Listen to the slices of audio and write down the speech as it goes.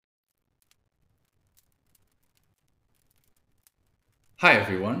Hi,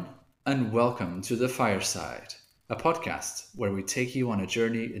 everyone, and welcome to The Fireside, a podcast where we take you on a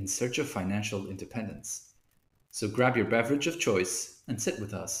journey in search of financial independence. So grab your beverage of choice and sit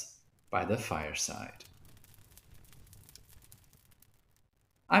with us by the fireside.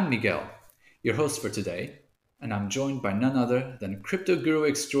 I'm Miguel, your host for today, and I'm joined by none other than crypto guru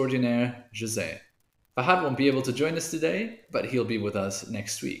extraordinaire Jose. Fahad won't be able to join us today, but he'll be with us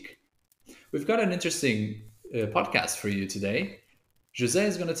next week. We've got an interesting podcast for you today. Jose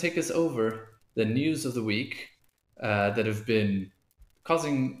is going to take us over the news of the week that have been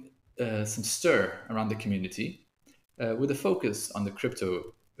causing some stir around the community with a focus on the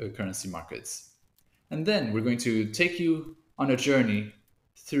cryptocurrency markets. And then we're going to take you on a journey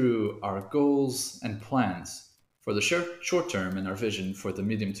through our goals and plans for the short term and our vision for the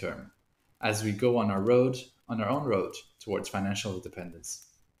medium term as we go on our own road towards financial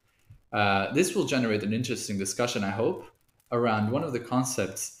independence. This will generate an interesting discussion, I hope, around one of the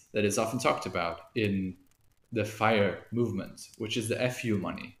concepts that is often talked about in the FIRE movement, which is the FU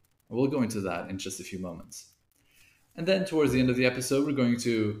money. We'll go into that in just a few moments. And then towards the end of the episode, we're going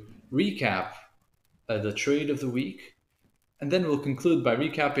to recap the trade of the week. And then we'll conclude by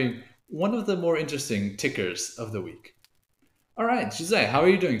recapping one of the more interesting tickers of the week. All right, Jose, how are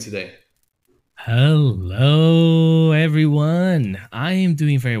you doing today? Hello, everyone. I am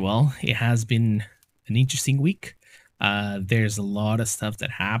doing very well. It has been an interesting week. There's a lot of stuff that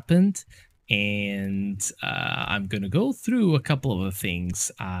happened, and I'm going to go through a couple of the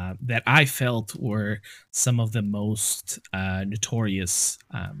things that I felt were some of the most notorious,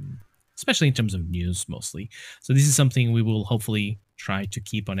 especially in terms of news, mostly. So, this is something we will hopefully try to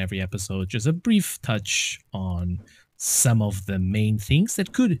keep on every episode, just a brief touch on some of the main things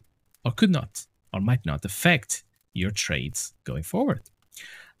that could or could not or might not affect your trades going forward.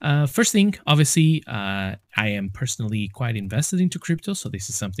 First thing, obviously, I am personally quite invested into crypto, so this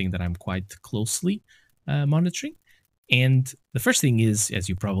is something that I'm quite closely monitoring. And the first thing is, as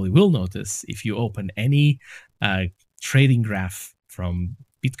you probably will notice, if you open any trading graph from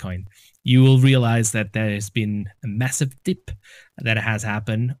Bitcoin, you will realize that there has been a massive dip that has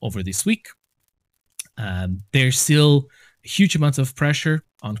happened over this week. There's still huge amounts of pressure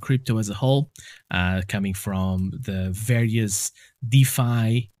on crypto as a whole, coming from the various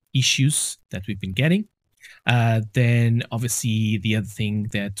DeFi issues that we've been getting. Then, obviously, the other thing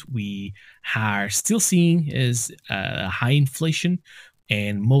that we are still seeing is high inflation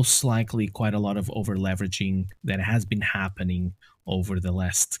and most likely quite a lot of over leveraging that has been happening over the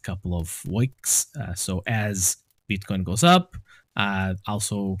last couple of weeks. So, as Bitcoin goes up,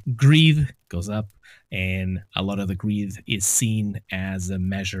 also greed goes up, and a lot of the greed is seen as a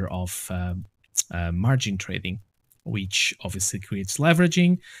measure of margin trading, which obviously creates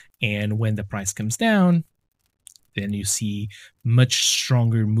leveraging. And when the price comes down, then you see much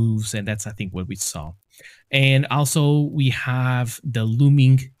stronger moves, and that's, I think, what we saw. And also, we have the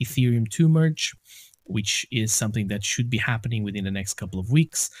looming Ethereum 2 merge, which is something that should be happening within the next couple of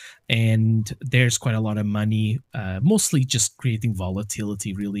weeks. And there's quite a lot of money, mostly just creating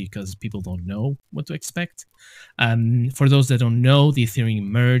volatility, really, because people don't know what to expect. For those that don't know, the Ethereum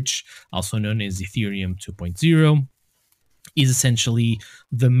merge, also known as Ethereum 2.0, is essentially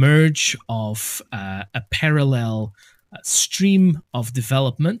the merge of a parallel stream of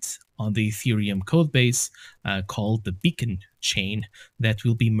development on the Ethereum codebase called the Beacon chain that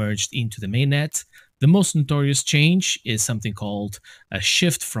will be merged into the mainnet. The most notorious change is something called a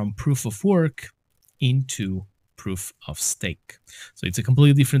shift from proof of work into proof of stake. So it's a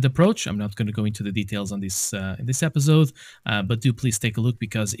completely different approach. I'm not going to go into the details on this in this episode, but do please take a look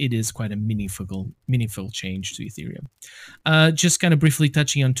because it is quite a meaningful change to Ethereum. Just kind of briefly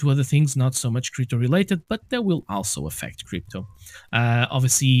touching on two other things, not so much crypto related, but that will also affect crypto.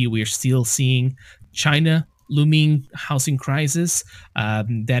 Obviously, we are still seeing China looming housing crisis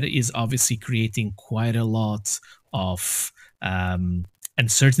that is obviously creating quite a lot of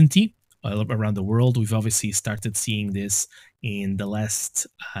uncertainty around the world. We've obviously started seeing this in the last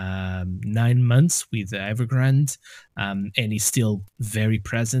 9 months with Evergrande, and is still very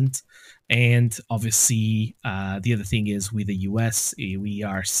present. And obviously, the other thing is with the US, we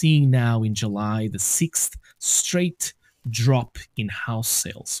are seeing now in July the 6th straight drop in house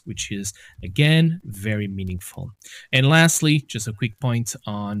sales, which is again very meaningful. And lastly, just a quick point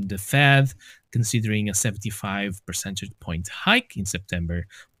on the Fed, considering a 75 percentage point hike in September,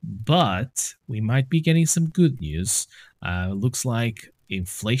 but we might be getting some good news. Looks like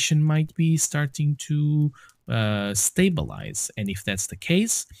inflation might be starting to stabilize, and if that's the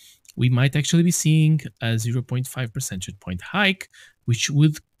case, we might actually be seeing a 0.5 percentage point hike, which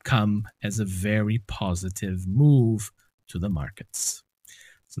would come as a very positive move to the markets.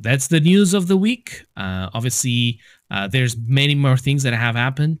 So that's the news of the week. Obviously, there's many more things that have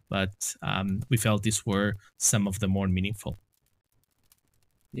happened, but we felt these were some of the more meaningful.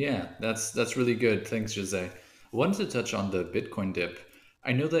 Yeah, that's really good. Thanks, Jose. I wanted to touch on the Bitcoin dip.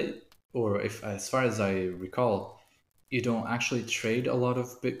 I know that, or if as far as I recall, you don't actually trade a lot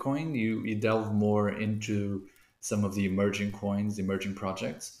of Bitcoin. You delve more into some of the emerging coins, the emerging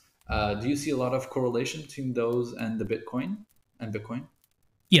projects. Do you see a lot of correlation between those and the Bitcoin?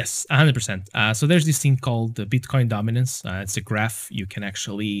 Yes, 100%. So there's this thing called the Bitcoin dominance. It's a graph you can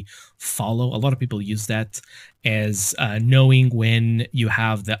actually follow. A lot of people use that as knowing when you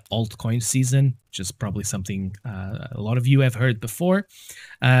have the altcoin season, which is probably something a lot of you have heard before.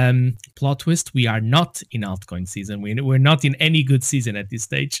 Plot twist: we are not in altcoin season. We're not in any good season at this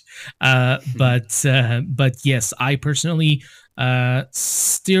stage. But yes, I personally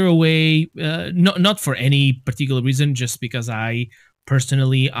steer away. Not for any particular reason, just because I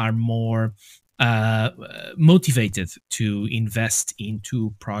personally are more motivated to invest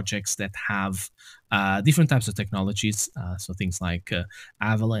into projects that have different types of technologies. So things like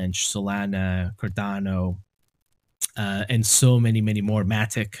Avalanche, Solana, Cardano, and so many, many more.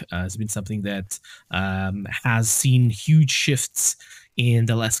 Matic has been something that has seen huge shifts in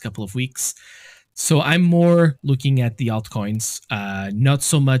the last couple of weeks. So I'm more looking at the altcoins, not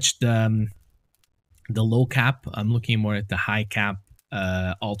so much the low cap. I'm looking more at the high cap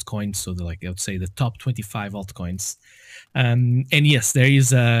altcoins. So I would say the top 25 altcoins. And yes, there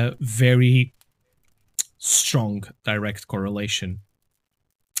is a very strong direct correlation.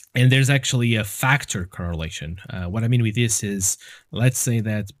 And there's actually a factor correlation. What I mean with this is, let's say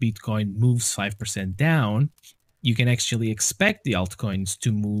that Bitcoin moves 5% down, you can actually expect the altcoins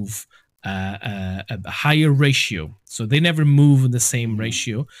to move a higher ratio. So they never move in the same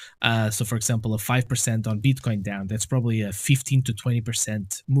ratio. So, for example, a 5% on Bitcoin down, that's probably a 15 to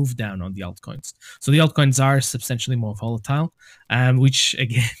 20% move down on the altcoins. So the altcoins are substantially more volatile, which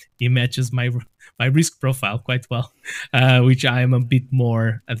again, it matches my risk profile quite well, which I am a bit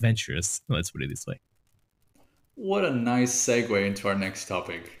more adventurous. Let's put it this way. What a nice segue into our next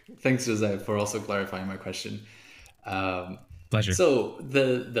topic. Thanks, Jose, for also clarifying my question. Um, Pleasure. so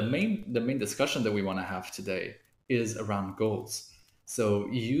the main discussion that we want to have today is around goals. So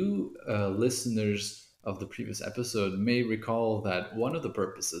you listeners of the previous episode may recall that one of the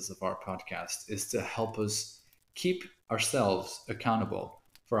purposes of our podcast is to help us keep ourselves accountable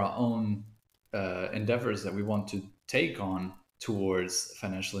for our own endeavors that we want to take on towards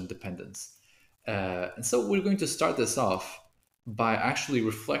financial independence. And so we're going to start this off by actually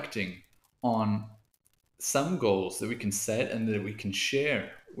reflecting on some goals that we can set and that we can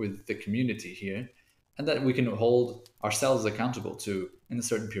share with the community here, and that we can hold ourselves accountable to in a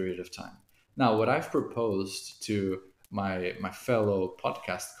certain period of time. Now, what I've proposed to my fellow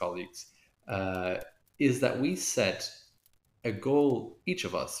podcast colleagues uh, is that we set a goal. Each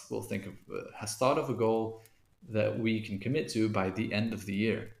of us will think of has thought of a goal that we can commit to by the end of the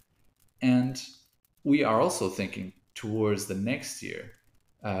year, and we are also thinking towards the next year.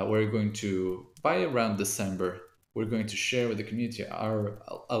 We're going to, by around December, we're going to share with the community our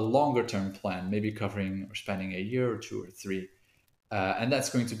a longer term plan, maybe covering or spanning a year or two or three. And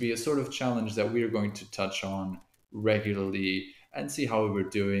that's going to be a sort of challenge that we're going to touch on regularly and see how we're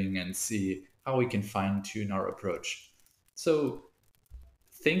doing and see how we can fine tune our approach. So,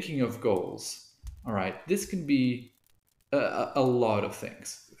 thinking of goals, all right, this can be a lot of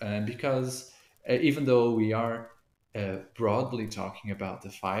things. And because even though we are broadly talking about the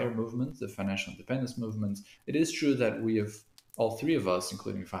FIRE movement, the financial independence movement, it is true that we have, all three of us,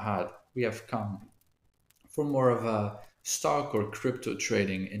 including Fahad, we have come from more of a stock or crypto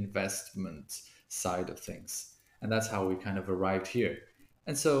trading investment side of things. And that's how we kind of arrived here.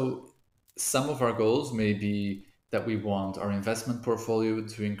 And so some of our goals may be that we want our investment portfolio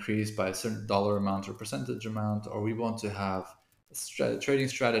to increase by a certain dollar amount or percentage amount, or we want to have trading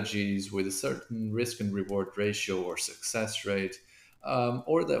strategies with a certain risk and reward ratio or success rate,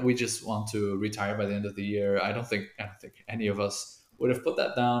 or that we just want to retire by the end of the year. I don't think any of us would have put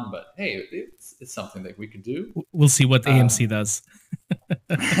that down, but hey, it's something that we could do. We'll see what Um, AMC does.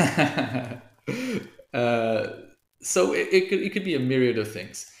 uh, so it could be a myriad of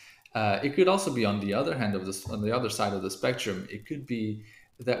things. It could also be on the other hand of this, on the other side of the spectrum. It could be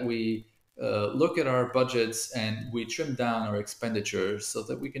that we look at our budgets and we trim down our expenditures so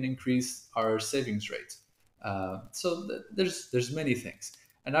that we can increase our savings rate. There's many things,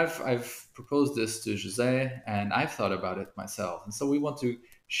 and I've proposed this to Jose, and I've thought about it myself, and so we want to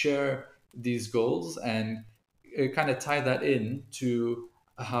share these goals and kind of tie that in to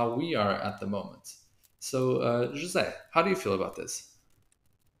how we are at the moment. So, Jose, how do you feel about this?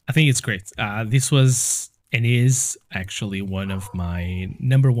 I think it's great. This was and is actually one of my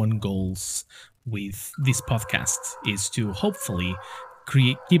number one goals with this podcast is to hopefully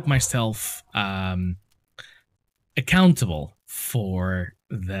keep myself accountable for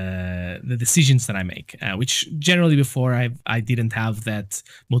the decisions that I make, which generally before I didn't have that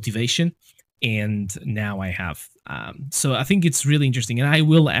motivation, and now I have. So I think it's really interesting, and I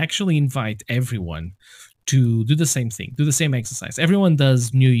will actually invite everyone to do the same thing, do the same exercise. Everyone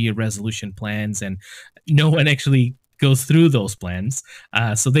does New Year resolution plans, and no one actually goes through those plans.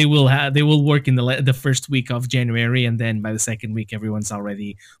 So they will work in the first week of January, and then by the second week, everyone's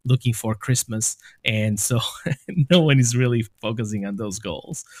already looking for Christmas, and so no one is really focusing on those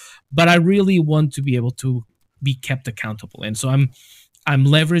goals. But I really want to be able to be kept accountable, and so I'm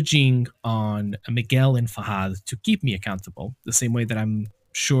leveraging on Miguel and Fahad to keep me accountable, the same way that I'm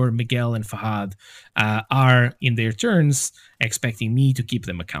sure Miguel and Fahad are in their turns expecting me to keep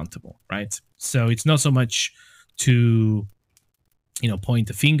them accountable, right? So it's not so much to point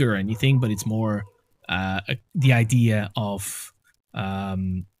a finger or anything, but it's more the idea of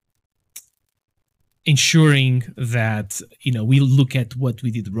ensuring that we look at what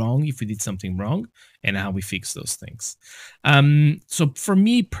we did wrong, if we did something wrong, and how we fix those things. So for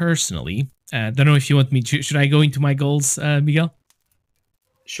me personally, don't know if you want me to. Should I go into my goals, Miguel?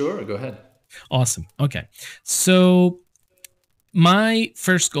 Sure, go ahead. Awesome. Okay, so my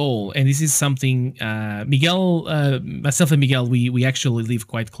first goal, and this is something Miguel, myself and Miguel, we actually live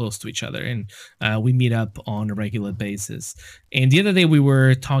quite close to each other, and we meet up on a regular basis. And the other day we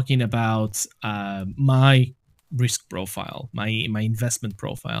were talking about my risk profile, my investment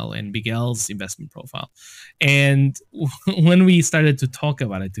profile, and Miguel's investment profile. And when we started to talk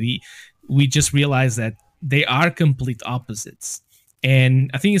about it, we just realized that they are complete opposites. And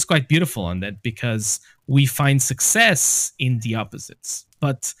I think it's quite beautiful on that, because we find success in the opposites.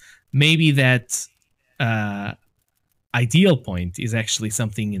 But maybe that ideal point is actually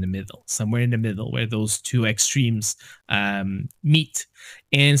something in the middle, somewhere in the middle, where those two extremes meet.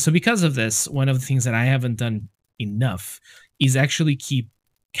 And so because of this, one of the things that I haven't done enough is actually keep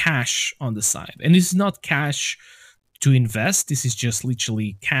cash on the side. And this is not cash to invest. This is just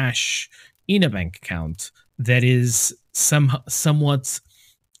literally cash in a bank account that is somewhat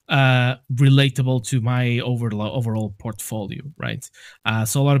relatable to my overall portfolio, right?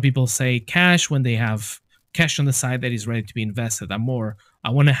 So a lot of people say cash when they have cash on the side that is ready to be invested. I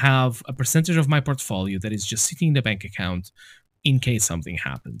want to have a percentage of my portfolio that is just sitting in the bank account in case something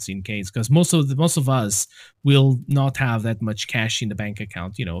happens, because most of us will not have that much cash in the bank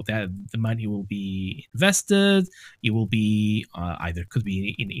account. That the money will be invested. It will be either could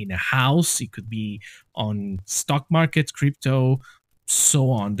be in a house, it could be on stock market, crypto,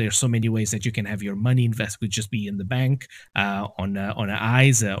 so on. There's so many ways that you can have your money invested. Could just be in the bank, on an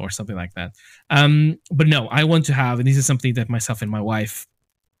ISA or something like that. But no, I want to have, and this is something that myself and my wife,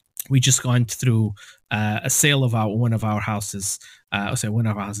 we just gone through a sale of one of our houses. One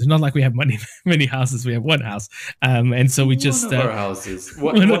of our houses. Not like we have many houses. We have one house, and so we just one of our houses.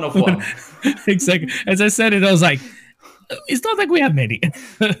 One of one. Exactly. As I said it, I was like, it's not like we have many.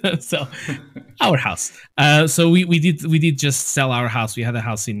 So our house. So we did just sell our house. We had a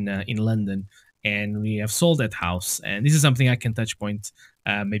house in London, and we have sold that house. And this is something I can touch point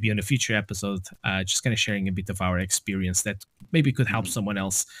maybe on a future episode, just kind of sharing a bit of our experience that maybe could help someone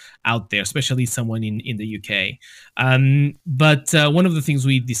else out there, especially someone in the UK. But one of the things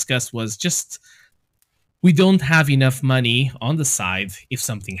we discussed was just we don't have enough money on the side if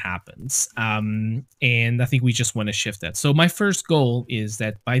something happens. And I think we just want to shift that. So my first goal is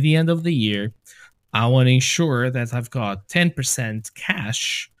that by the end of the year, I want to ensure that I've got 10%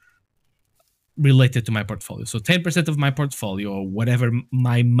 cash related to my portfolio. So 10% of my portfolio, or whatever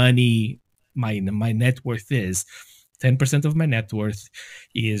my money, my net worth is, 10% of my net worth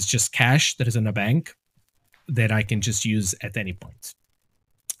is just cash that is in a bank that I can just use at any point.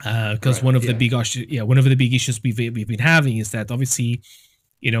 Because right, one of the big issues we've been having is that obviously,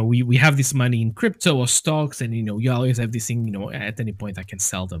 we have this money in crypto or stocks, and you always have this thing, at any point I can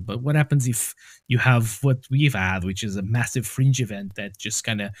sell them. But what happens if you have what we've had, which is a massive fringe event that just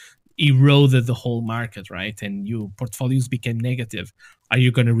kind of eroded the whole market, right? And your portfolios became negative. Are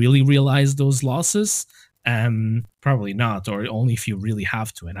you going to really realize those losses? Probably not, or only if you really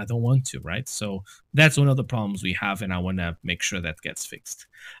have to, and I don't want to, right? So that's one of the problems we have, and I want to make sure that gets fixed.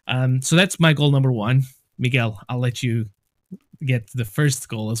 So that's my goal number one. Miguel, I'll let you get the first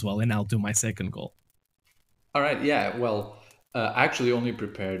goal as well, and I'll do my second goal. All right, yeah, well, I actually only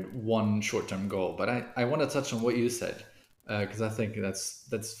prepared one short-term goal, but I want to touch on what you said, because I think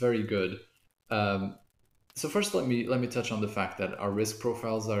that's very good. So first, let me touch on the fact that our risk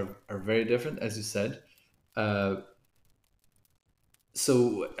profiles are very different, as you said. Uh,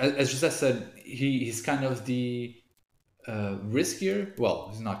 so as Joseph said, he's kind of the riskier. Well,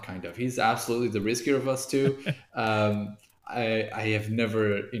 he's not kind of. He's absolutely the riskier of us two. Um, I have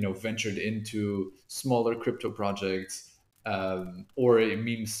never ventured into smaller crypto projects or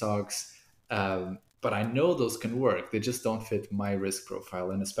meme stocks, but I know those can work. They just don't fit my risk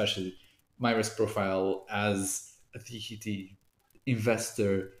profile, and especially my risk profile as the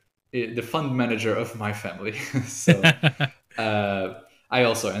investor, the fund manager of my family. So uh, I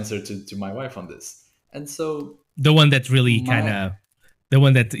also answer to my wife on this, and so The one that really kind my of, the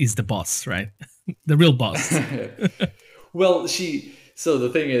one that is the boss, right? The real boss. well, so the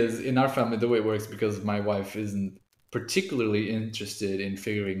thing is, in our family, the way it works, because my wife isn't particularly interested in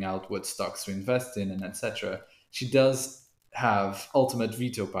figuring out what stocks to invest in and etc. She does have ultimate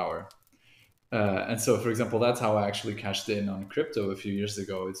veto power. And so, for example, that's how I actually cashed in on crypto a few years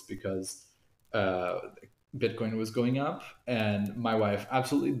ago. It's because uh, Bitcoin was going up, and my wife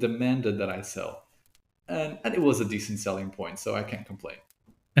absolutely demanded that I sell. And it was a decent selling point, so I can't complain.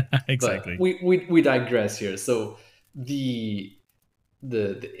 But Exactly. we digress here. So the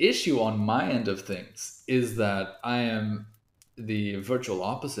the issue on my end of things is that I am the virtual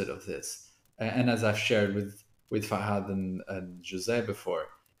opposite of this. And as I've shared with Fahad and Jose before,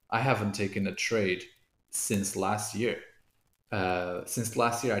 I haven't taken a trade since last year. Since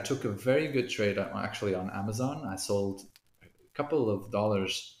last year, I took a very good trade actually on Amazon. I sold a couple of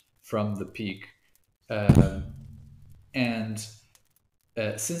dollars from the peak. Um, and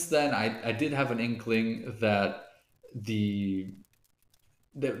since then, I did have an inkling that the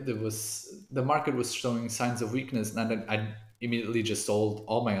there was the market was showing signs of weakness, and I immediately just sold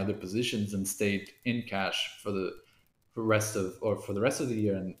all my other positions and stayed in cash for the rest of the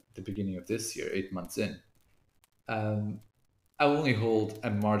year and the beginning of this year, 8 months in. Um, I only hold a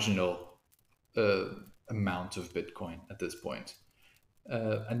marginal uh, amount of Bitcoin at this point,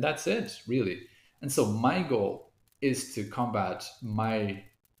 and that's it really. And so my goal is to combat my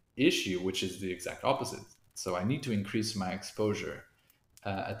issue, which is the exact opposite. So I need to increase my exposure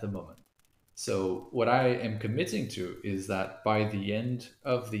at the moment. So what I am committing to is that by the end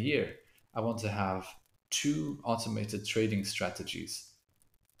of the year, I want to have two automated trading strategies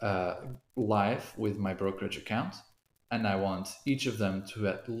uh, live with my brokerage account, and I want each of them to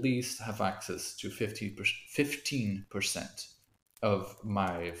at least have access to 15% of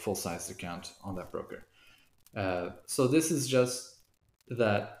my full sized account on that broker. So this is just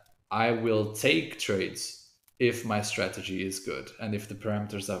that I will take trades if my strategy is good, and if the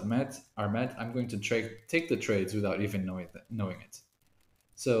parameters are met, I'm going to take the trades without even knowing it.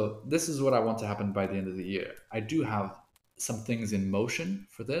 So this is what I want to happen by the end of the year. I do have some things in motion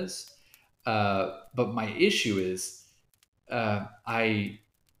for this, but my issue is I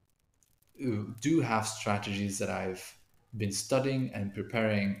do have strategies that I've been studying and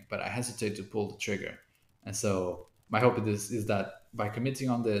preparing, but I hesitate to pull the trigger. And so my hope is that by committing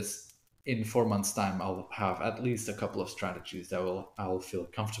on this, in 4 months' time, I'll have at least a couple of strategies that I'll feel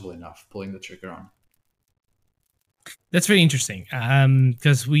comfortable enough pulling the trigger on. That's very interesting.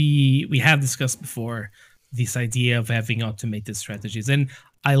 Because we have discussed before this idea of having automated strategies, and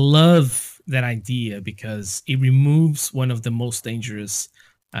I love that idea because it removes one of the most dangerous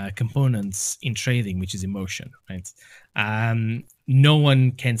components in trading, which is emotion. Right? No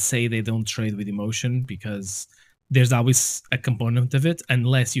one can say they don't trade with emotion because there's always a component of it,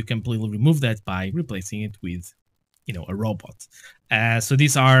 unless you completely remove that by replacing it with a robot. So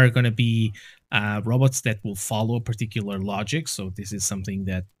these are going to be robots that will follow a particular logic. So this is something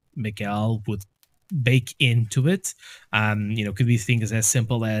that Miguel would bake into it. Could be things as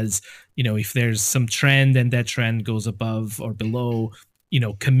simple as, if there's some trend and that trend goes above or below,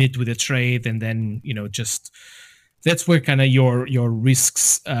 commit with a trade, and then, just that's where kind of your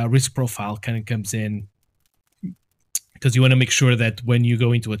risk profile kind of comes in, because you want to make sure that when you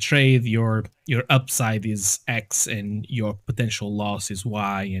go into a trade, your upside is X and your potential loss is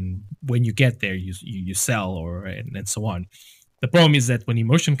Y, and when you get there, you sell and so on. The problem is that when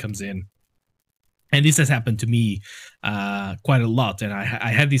emotion comes in, and this has happened to me quite a lot, and I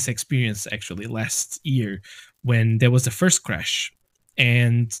had this experience actually last year when there was the first crash,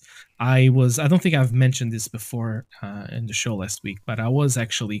 and I don't think I've mentioned this before in the show last week, but I was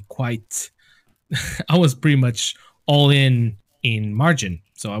actually I was pretty much all in margin.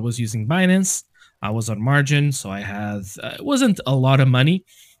 So I was using Binance. I was on margin. So I had, it wasn't a lot of money.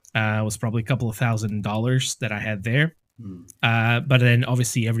 It was probably a couple of $1,000s that I had there. But then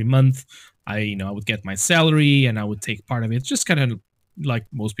obviously every month I would get my salary and I would take part of it, just kind of like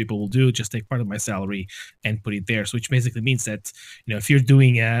most people will do, just take part of my salary and put it there. So which basically means that, if you're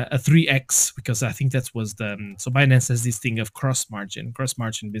doing a 3x, because I think that was so Binance has this thing of cross margin. Cross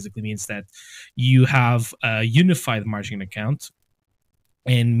margin basically means that you have a unified margin account,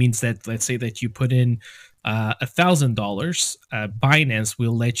 and means that, let's say that you put in $1,000, Binance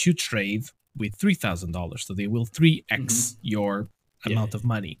will let you trade with $3,000, so they will 3x Hmm. your Yeah. amount of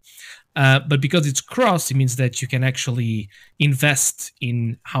money. But because it's cross, it means that you can actually invest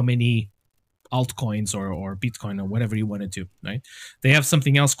in how many altcoins or Bitcoin or whatever you want to do, right? They have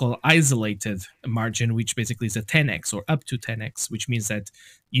something else called isolated margin, which basically is a 10x or up to 10x, which means that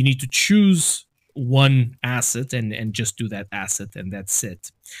you need to choose one asset and just do that asset, and that's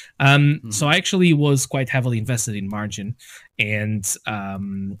it. So Hmm. I actually was quite heavily invested in margin, and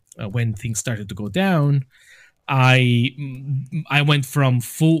when things started to go down, I went from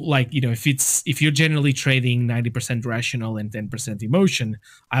full, like, if you're generally trading 90% rational and 10% emotion,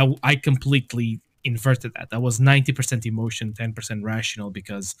 I completely inverted that. That was 90% emotion, 10% rational,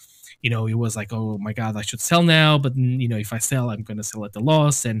 because it was like, oh my god, I should sell now, but if I sell, I'm going to sell at a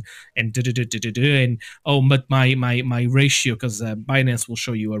loss, and oh, but my ratio, because Binance will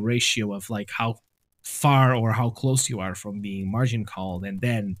show you a ratio of like how far or how close you are from being margin called and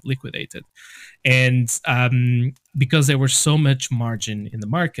then liquidated. And because there was so much margin in the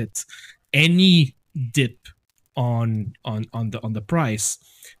market, any dip on the price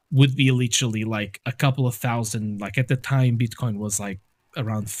would be literally like a couple of thousand. Like at the time, Bitcoin was like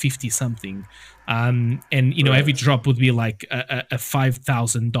around 50 something, and every Right. drop would be like a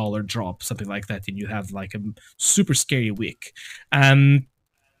 $5,000 drop, something like that, and you have like a super scary week. um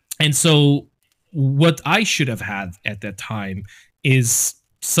and so what I should have had at that time is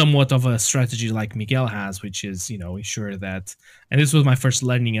somewhat of a strategy like Miguel has, which is, ensure that, and this was my first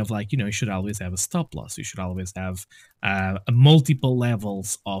learning of, like, you should always have a stop loss. You should always have multiple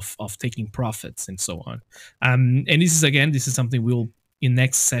levels of taking profits and so on. And this is something in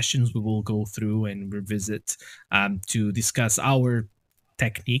next sessions we will go through and revisit, to discuss our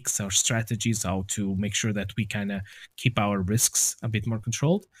techniques, our strategies, how to make sure that we kind of keep our risks a bit more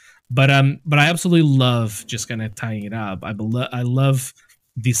controlled. But I absolutely love, just kind of tying it up. I love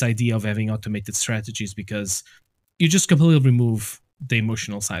this idea of having automated strategies, because you just completely remove the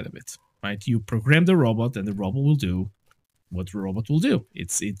emotional side of it, right? You program the robot, and the robot will do what the robot will do.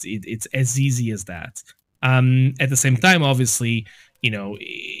 It's as easy as that. At the same time, obviously,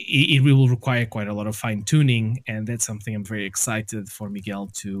 it will require quite a lot of fine tuning, and that's something I'm very excited for Miguel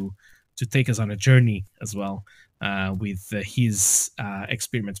to take us on a journey as well, with his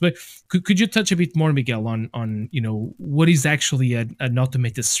experiments. But could you touch a bit more, Miguel, on what is actually an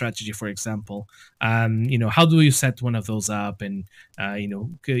automated strategy, for example? How do you set one of those up, and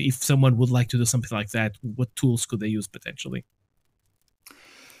if someone would like to do something like that, what tools could they use potentially?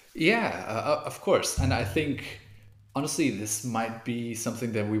 Yeah, of course. And I think, honestly, this might be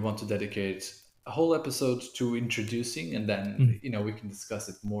something that we want to dedicate a whole episode to introducing, and then, Mm, we can discuss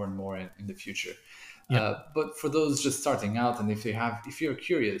it more and more in the future. yeah. But for those just starting out, and if you're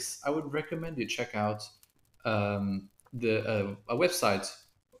curious, I would recommend you check out the a website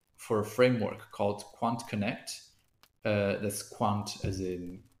for a framework called Quant Connect. That's quant as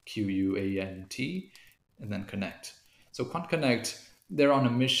in QUANT, and then connect. So Quant Connect, they're on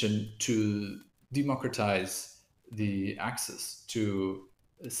a mission to democratize the access to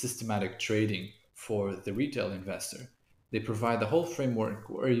systematic trading for the retail investor. They provide the whole framework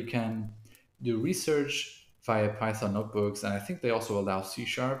where you can do research via Python notebooks, and I think they also allow C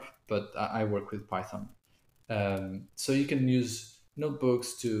Sharp, but I work with Python. So you can use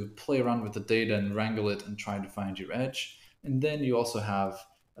notebooks to play around with the data and wrangle it and try to find your edge. And then you also have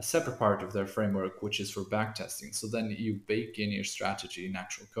a separate part of their framework, which is for backtesting. So then you bake in your strategy in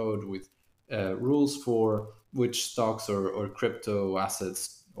actual code with rules for which stocks or crypto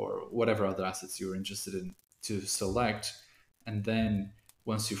assets or whatever other assets you're interested in to select. And then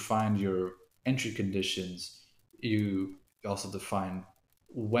once you find your entry conditions, you also define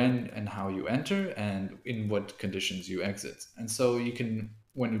when and how you enter and in what conditions you exit. And so you can,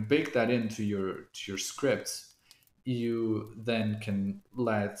 when you bake that into your scripts, you then can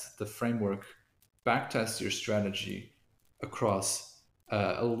let the framework backtest your strategy across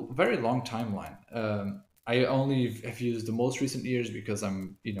a very long timeline. I only have used the most recent years because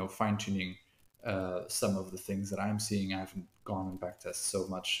I'm fine tuning some of the things that I'm seeing. I haven't gone and backtest so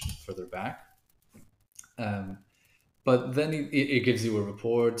much further back. Um, but then it gives you a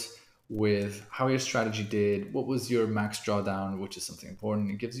report with how your strategy did, what was your max drawdown, which is something important.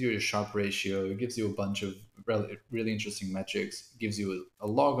 It gives you your Sharp ratio. It gives you a bunch of really interesting metrics. It gives you a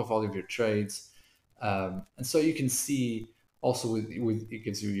log of all of your trades. And so you can see Also, with it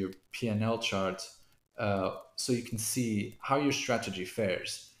gives you your P&L chart, so you can see how your strategy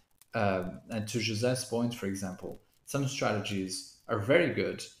fares. And to Jose's point, for example, some strategies are very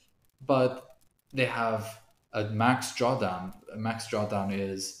good, but they have a max drawdown. A max drawdown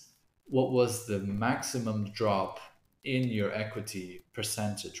is what was the maximum drop in your equity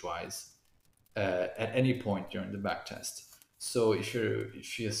percentage wise at any point during the backtest. So if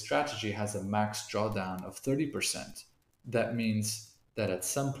your strategy has a max drawdown of 30%, that means that at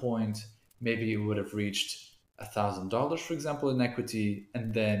some point maybe it would have reached $1,000, for example, in equity,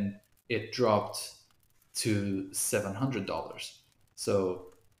 and then it dropped to $700.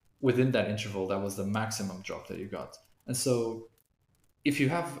 So within that interval, that was the maximum drop that you got. And so if you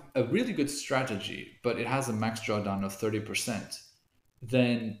have a really good strategy, but it has a max drawdown of 30%,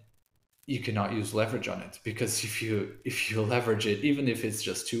 then you cannot use leverage on it, because if you leverage it, even if it's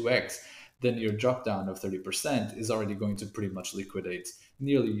just 2x, then your drop down of 30% is already going to pretty much liquidate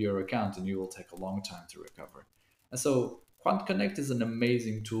nearly your account, and you will take a long time to recover. And so Quant Connect is an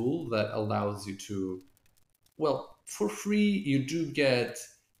amazing tool that allows you to, well, for free, you do get,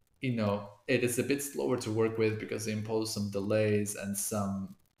 it is a bit slower to work with because they impose some delays and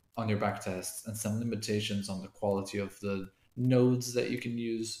some on your back tests and some limitations on the quality of the nodes that you can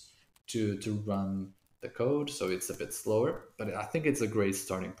use to run the code. So it's a bit slower, but I think it's a great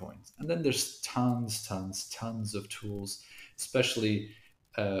starting point. And then there's tons of tools, especially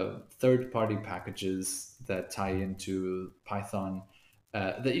third-party packages that tie into Python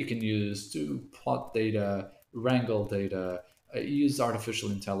that you can use to plot data, wrangle data, use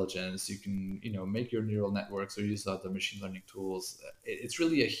artificial intelligence. You can, make your neural networks or use other machine learning tools. It's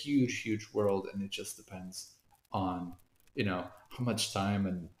really a huge world, and it just depends on, how much time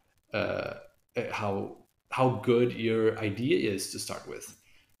and uh, how good your idea is to start with.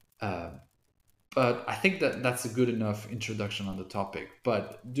 Uh, but I think that that's a good enough introduction on the topic.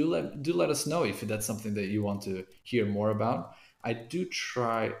 But do let us know if that's something that you want to hear more about. I do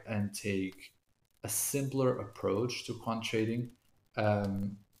try and take a simpler approach to quant trading,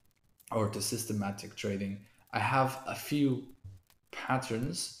 um, or to systematic trading. I have a few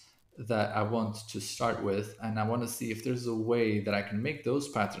patterns that I want to start with, and I want to see if there's a way that I can make those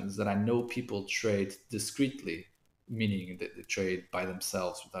patterns that I know people trade discreetly, meaning that they trade by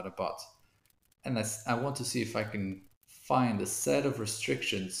themselves without a bot. And I want to see if I can find a set of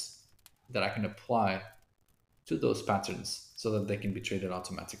restrictions that I can apply to those patterns so that they can be traded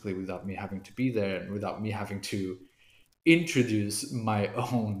automatically without me having to be there and without me having to introduce my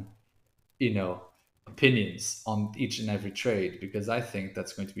own, you know, opinions on each and every trade, because I think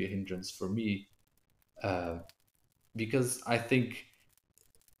that's going to be a hindrance for me. Uh, because I think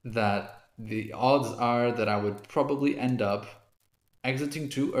that the odds are that I would probably end up exiting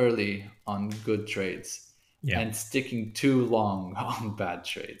too early on good trades Yeah. and sticking too long on bad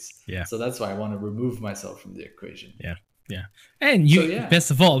trades. Yeah. So that's why I want to remove myself from the equation. Yeah. Yeah. And So you, yeah.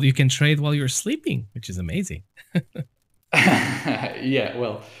 best of all, you can trade while you're sleeping, which is amazing. Yeah,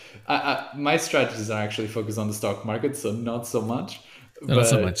 well, my strategies are actually focused on the stock market, so not so much. Not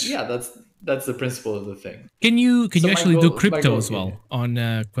so But much. yeah, that's the principle of the thing. Can So you actually do my crypto goal as here, yeah. well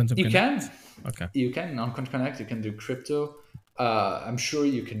on Quantum You Connect? can, Okay. on Connect, you can do crypto. I'm sure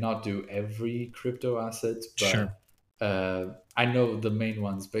you cannot do every crypto asset, Sure. but I know the main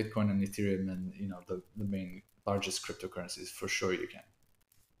ones, Bitcoin and Ethereum, and the main largest cryptocurrencies, for sure you can.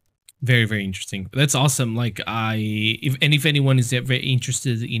 Very, very interesting. That's awesome. Like if anyone is very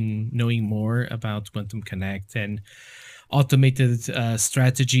interested in knowing more about Quantum Connect and automated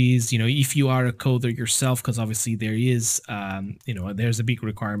strategies, if you are a coder yourself, because obviously there is, there's a big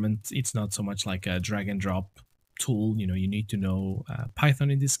requirement. It's not so much like a drag and drop tool. You need to know Python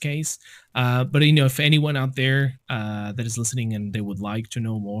in this case. But if anyone out there that is listening and they would like to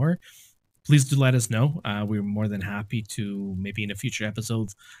know more, please do let us know. We're more than happy to maybe in a future episode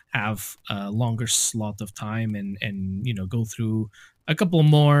have a longer slot of time and go through a couple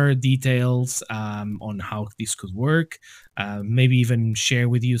more details on how this could work. Maybe even share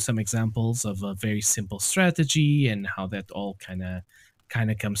with you some examples of a very simple strategy and how that all kind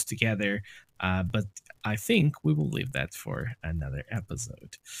of comes together. But I think we will leave that for another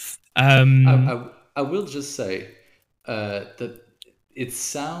episode. I, Um, I, I will just say that it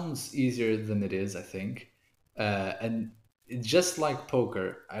sounds easier than it is, I think. And just like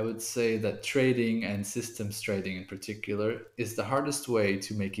poker, I would say that trading and systems trading in particular is the hardest way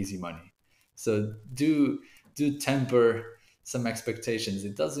to make easy money. So do temper some expectations.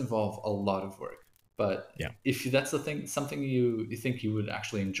 It does involve a lot of work. But yeah. if that's the thing, something you think you would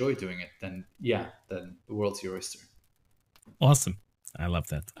actually enjoy doing it, then yeah, then the world's your oyster. Awesome. I love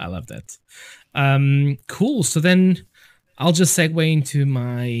that. I love that. Cool. So then I'll just segue into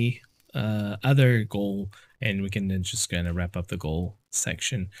my other goal, and we can then just kind of wrap up the goal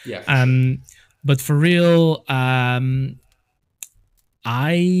section. Yeah, for sure. Um, but for real,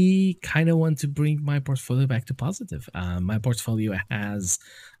 I kind of want to bring my portfolio back to positive. My portfolio has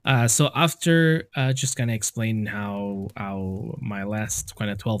so after just kind of explain how my last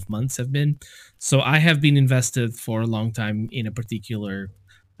kind of 12 months have been. So I have been invested for a long time in a particular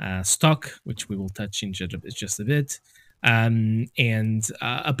stock, which we will touch in just a bit. And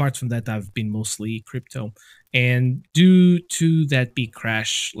apart from that, I've been mostly crypto. And due to that big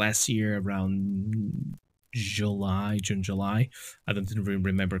crash last year around June, July, I don't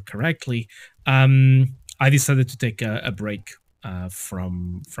remember correctly. I decided to take a break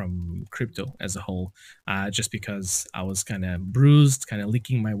from crypto as a whole, just because I was kind of bruised, kind of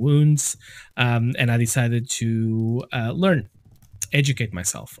licking my wounds, and I decided to learn, educate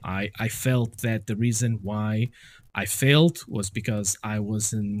myself. I felt that the reason why I failed was because I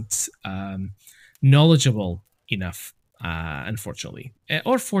wasn't knowledgeable enough, unfortunately,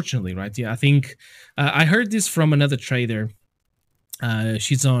 or fortunately, right? Yeah, I think I heard this from another trader.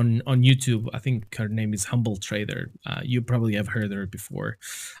 She's on YouTube. I think her name is Humble Trader. You probably have heard her before,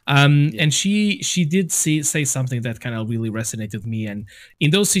 Yeah. and she did say something that kind of really resonated with me. And in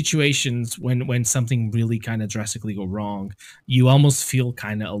those situations when something really kind of drastically go wrong, you almost feel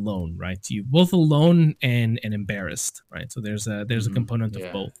kind of alone, right? You both alone and embarrassed, right? So there's a component of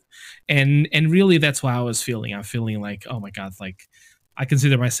Yeah. both, and really that's what I was feeling. I'm feeling like, oh my god, like I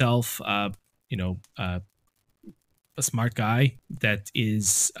consider myself, you know, a smart guy that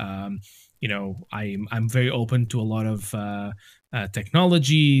is I'm very open to a lot of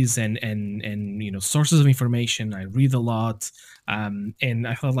technologies and sources of information. I read a lot, and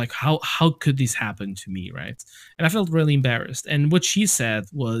I felt like how could this happen to me, right? And I felt really embarrassed. And what she said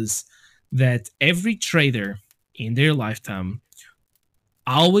was that every trader in their lifetime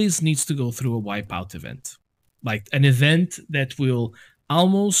always needs to go through a wipeout event, like an event that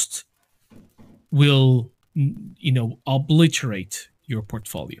almost will obliterate your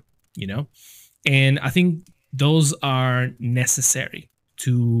portfolio, you know. And I think those are necessary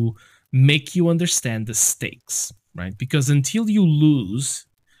to make you understand the stakes, right? Because until you lose,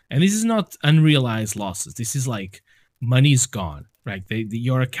 and this is not unrealized losses, this is like money's gone, right?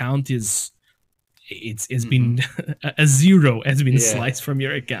 Your account is it's been a zero has been Yeah. sliced from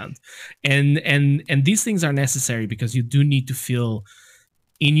your account. And these things are necessary because you do need to feel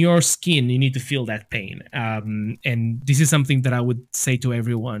in your skin, you need to feel that pain. And this is something that I would say to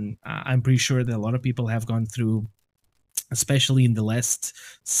everyone. I'm pretty sure that a lot of people have gone through, especially in the last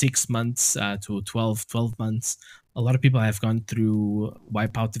 6 months to 12 months. A lot of people have gone through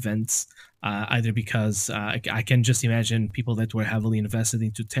wipeout events, either because I can just imagine people that were heavily invested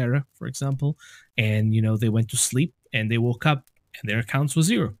into Terra, for example, and they went to sleep and they woke up and their accounts was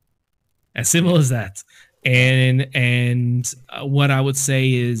zero, as simple Yeah. as that. Yeah. And what I would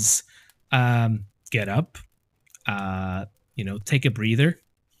say is, get up, take a breather.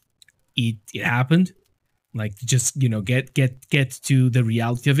 It happened. Like, just get to the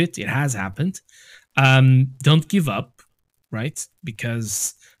reality of it. It has happened. Don't give up, right?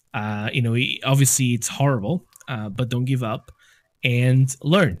 Because obviously it's horrible, but don't give up and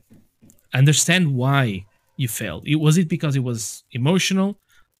learn. Understand why you failed. Was it because it was emotional?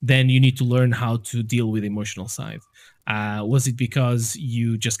 Then you need to learn how to deal with the emotional side. Was it because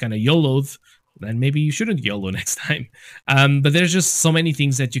you just kind of YOLO'd? Then maybe you shouldn't YOLO next time. But there's just so many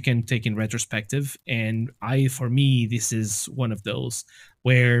things that you can take in retrospective, and for me, this is one of those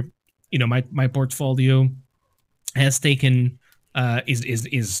where my portfolio has taken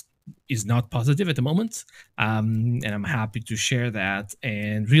is not positive at the moment, and I'm happy to share that.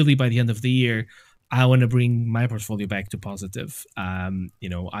 And really, by the end of the year, I want to bring my portfolio back to positive.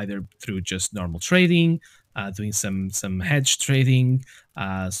 Either through just normal trading, doing some hedge trading.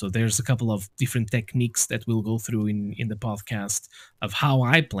 So there's a couple of different techniques that we'll go through in the podcast of how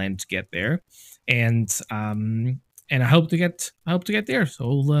I plan to get there, and I hope to get there.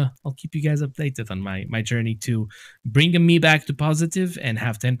 So I'll keep you guys updated on my journey to bringing me back to positive and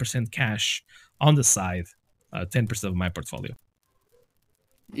have 10% cash on the side, 10% of my portfolio.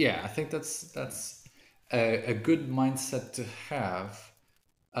 Yeah, I think that's a good mindset to have.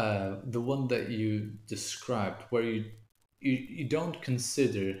 The one that you described, where you don't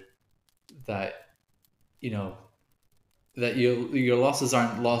consider that you know that your losses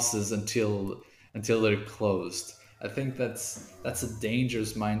aren't losses until they're closed. I think that's a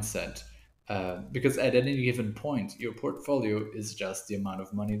dangerous mindset, because at any given point, your portfolio is just the amount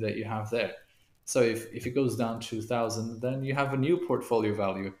of money that you have there. So if it goes down 2,000, then you have a new portfolio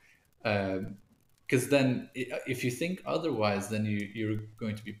value, um, because then if you think otherwise, then you're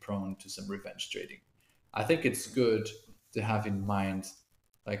going to be prone to some revenge trading. I think it's good to have in mind,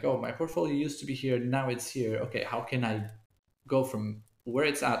 like, oh, my portfolio used to be here, now it's here. Okay, how can I go from where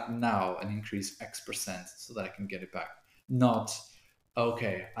it's at now and increase X% so that I can get it back? Not,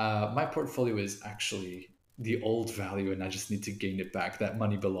 okay, my portfolio is actually the old value and I just need to gain it back. That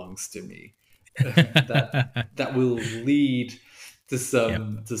money belongs to me. That will lead to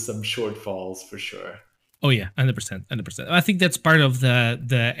Yep. some shortfalls for sure. Oh yeah, 100%, 100%. I think that's part of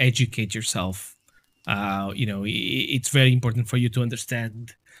the educate yourself. It's very important for you to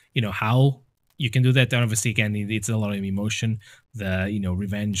understand, how you can do that. And obviously, again, it's a lot of emotion, the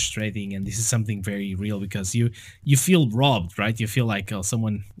revenge trading, and this is something very real because you feel robbed, right? You feel like, oh,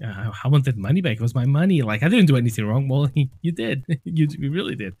 someone, I want that money back. It was my money. Like I didn't do anything wrong. Well, you did. You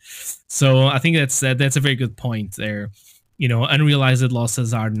really did. So I think that's a very good point there. Unrealized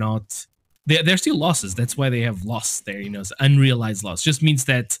losses are not, they're still losses. That's why they have loss there. It's unrealized loss. Just means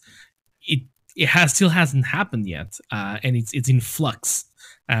that it still hasn't happened yet, and it's in flux.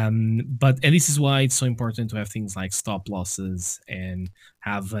 And this is why it's so important to have things like stop losses and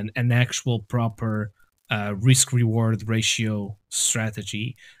have an actual proper risk reward ratio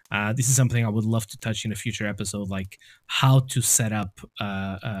strategy. This is something I would love to touch in a future episode, like how to set up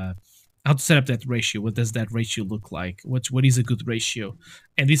that ratio. What does that ratio look like? What is a good ratio?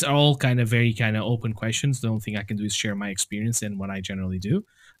 And these are all very open questions. The only thing I can do is share my experience and what I generally do.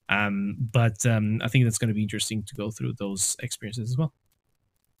 But I think that's going to be interesting to go through those experiences as well.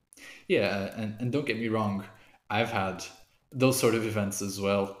 Yeah, and don't get me wrong, I've had those sort of events as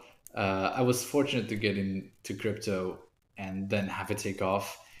well. I was fortunate to get into crypto and then have it take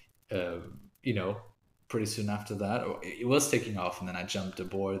off. Uh, you know, pretty soon after that, or it was taking off, and then I jumped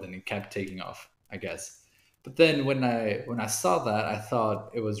aboard, and it kept taking off, I guess. But then when I saw that, I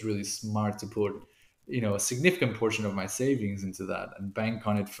thought it was really smart to put a significant portion of my savings into that and bank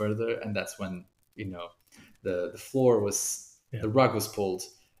on it further, and that's when the floor was Yeah. the rug was pulled,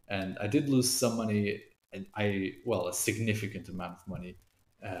 and I did lose some money. And a significant amount of money,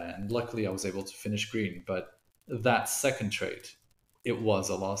 and luckily I was able to finish green. But that second trade, it was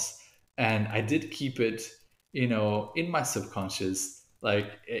a loss, and I did keep it, in my subconscious,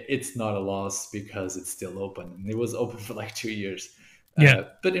 like it's not a loss because it's still open, and it was open for like 2 years. Yeah.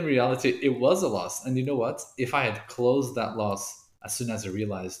 But in reality, it was a loss. And you know what? If I had closed that loss as soon as I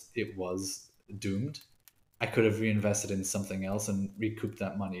realized it was doomed, I could have reinvested in something else and recouped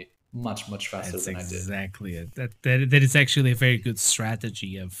that money much, much faster That's than I did. exactly it. That is actually a very good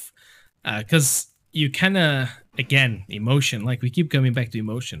strategy of, because you kind of, again, emotion. Like we keep coming back to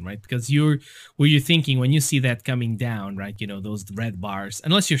emotion, right? Because you're thinking when you see that coming down, right? Those red bars.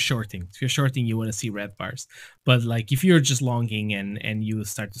 Unless you're shorting, if you're shorting, you want to see red bars. But like if you're just longing and you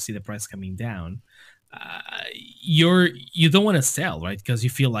start to see the price coming down, you don't want to sell, right? Because you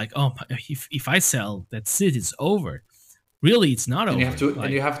feel like, oh, if I sell, that's it, it's over. Really, it's not And you have over. to and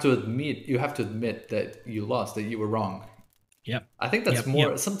Like, you have to admit that you lost, that you were wrong. yep, I think that's yep, yep.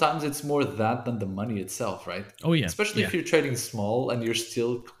 more, sometimes it's more that than the money itself, right? Oh yeah, Especially yeah, if you're trading small and you're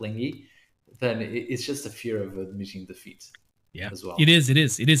still clingy, then it's just a fear of admitting defeat yeah. as It well. is, it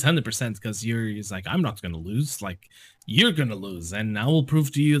is, it is 100% because it's like I'm not gonna lose. Like you're gonna lose, and I will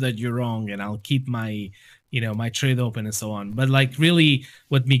prove to you that you're wrong, and I'll keep my my trade open and so on. But like really,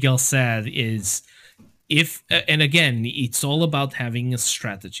 what Miguel said is if and again it's all about having a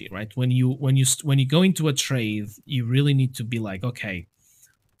strategy, right? When you go into a trade, you really need to be like, okay,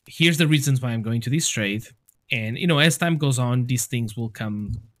 here's the reasons why I'm going to this trade. And as time goes on, these things will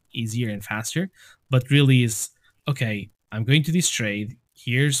come easier and faster. But really is, okay, I'm going to this trade.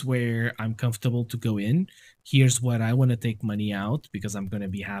 Here's where I'm comfortable to go in. Here's what I want to take money out because I'm going to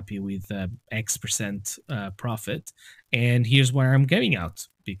be happy with X% profit. And here's where I'm getting out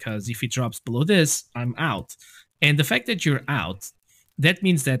because if it drops below this, I'm out. And the fact that you're out, that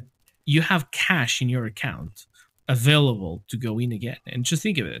means that you have cash in your account available to go in again. And just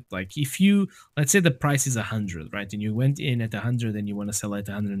think of it, like if you, let's say the price is 100, right, and you went in at 100 and you want to sell at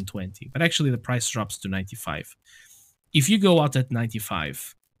 120, but actually the price drops to 95. If you go out at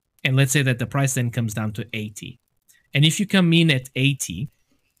 95 and let's say that the price then comes down to 80, and if you come in at 80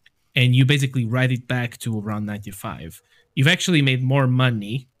 and you basically write it back to around 95, you've actually made more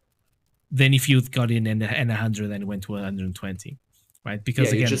money than if you got in and 100 and went to 120, right? Yeah,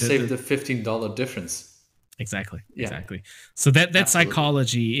 Because you again, just saved the $15 difference. exactly, Yeah, exactly. So that absolutely.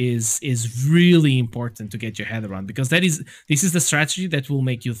 psychology is really important to get your head around because this is the strategy that will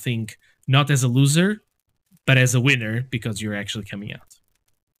make you think not as a loser but as a winner because you're actually coming out.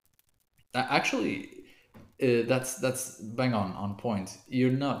 Actually, that's bang on point.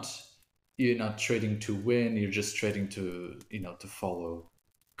 You're not. you're not trading to win, you're just trading to, to follow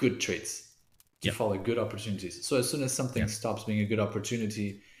good trades, to Yep. follow good opportunities. So as soon as something Yep. stops being a good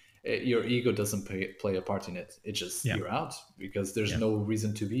opportunity, your ego doesn't play a part in it. It just, Yep. you're out because there's Yep. no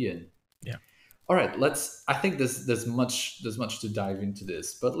reason to be in. Yep. All right, I think there's much to dive into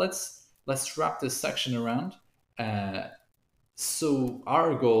this, but let's wrap this section around. uh, so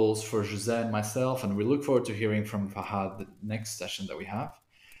our goals for Jose and myself, and we look forward to hearing from Fahad the next session that we have.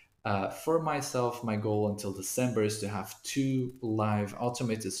 For myself, my goal until December is to have 2 live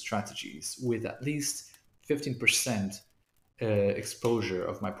automated strategies with at least 15% exposure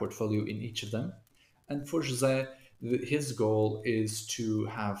of my portfolio in each of them. And for Jose, his goal is to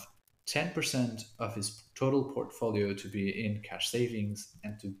have 10% of his total portfolio to be in cash savings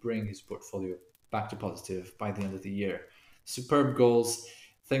and to bring his portfolio back to positive by the end of the year. Superb goals.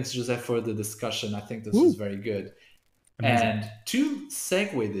 Thanks, Jose, for the discussion. I think this was Woo! very good. Amazing. And to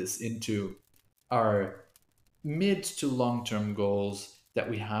segue this into our mid to long term goals that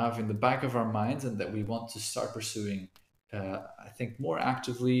we have in the back of our minds and that we want to start pursuing, I think, more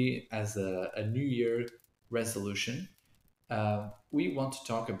actively as a New Year resolution, we want to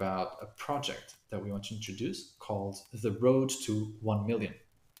talk about a project that we want to introduce called The Road to 1 Million.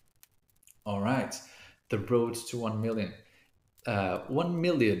 All right, The Road to 1 Million. 1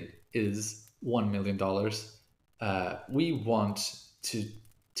 million is $1 million. We want to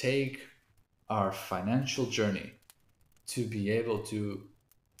take our financial journey to be able to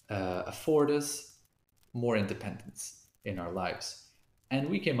afford us more independence in our lives. And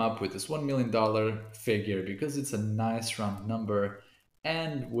we came up with this $1 million figure because it's a nice round number.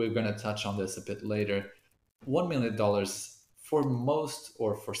 And we're going to touch on this a bit later. $1 million for most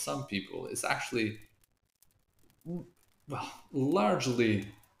or for some people is actually, well, largely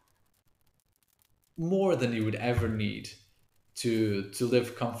more than you would ever need to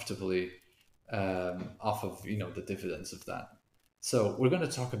live comfortably off of the dividends of that. So we're going to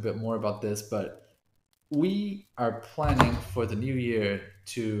talk a bit more about this, but we are planning for the new year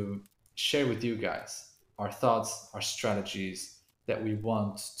to share with you guys our thoughts, our strategies that we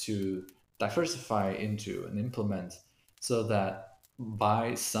want to diversify into and implement so that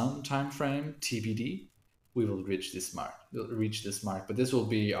by some time frame, TBD, we will reach this mark. We'll reach this mark, but this will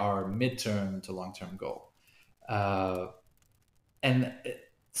be our midterm to long term goal. Uh, and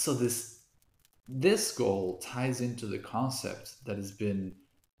so this goal ties into the concept that has been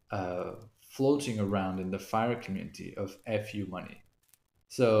uh, floating around in the fire community of FU money.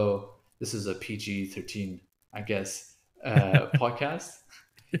 So this is a PG-13, I guess, podcast.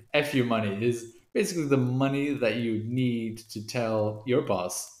 FU money is basically the money that you need to tell your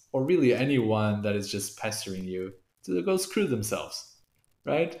boss or really anyone that is just pestering you to go screw themselves,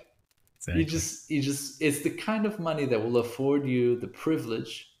 right? Exactly. It's the kind of money that will afford you the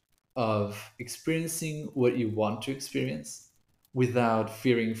privilege of experiencing what you want to experience without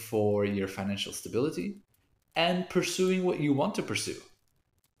fearing for your financial stability and pursuing what you want to pursue.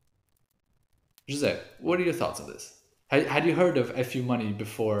 Jose, what are your thoughts on this? Had you heard of FU money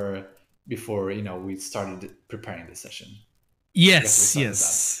before we started preparing this session? I guess we'll Yes, start with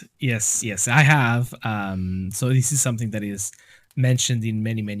that. yes, yes, yes. I have. So this is something that is mentioned in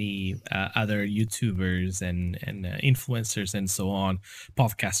many other YouTubers and influencers and so on,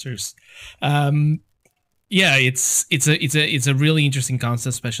 podcasters. Um, yeah, it's a really interesting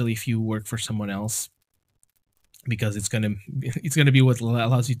concept, especially if you work for someone else, because it's gonna be what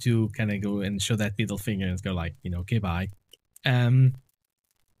allows you to kind of go and show that middle finger and go like, okay, bye. Um,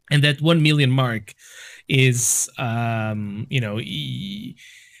 and that 1 million mark is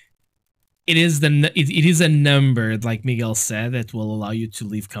it is a number, like Miguel said, that will allow you to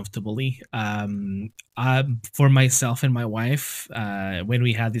live comfortably. For myself and my wife, when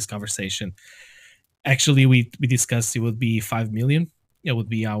we had this conversation, actually we discussed it would be 5 million. It would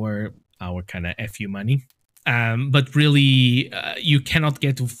be our kind of FU money. But really, you cannot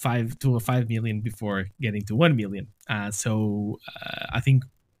get to a 5 million before getting to 1 million. So I think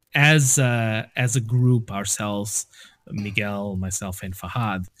as a group ourselves, Miguel, myself, and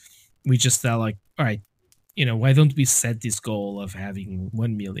Fahad, we just felt like, all right, why don't we set this goal of having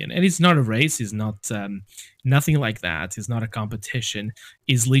 1 million? And it's not a race, it's not nothing like that, it's not a competition.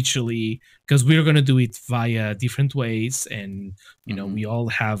 It's literally because we're going to do it via different ways, and we all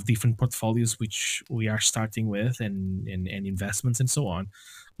have different portfolios which we are starting with, and investments and so on,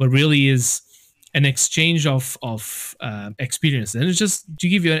 but really is an exchange of experience. And it's just to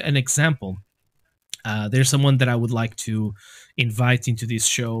give you an example. There's someone that I would like to invite into this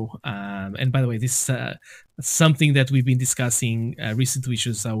show. And by the way, this something that we've been discussing recently, which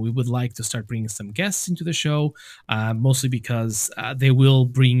is we would like to start bringing some guests into the show, mostly because they will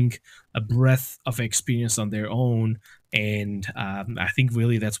bring a breadth of experience on their own. And I think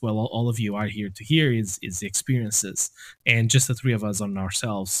really that's what all of you are here to hear is the experiences. And just the three of us on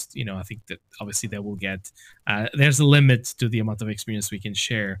ourselves, I think that obviously that will get there's a limit to the amount of experience we can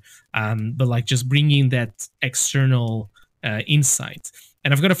share. But like just bringing that external insight.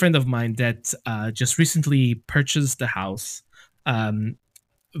 And I've got a friend of mine that just recently purchased a house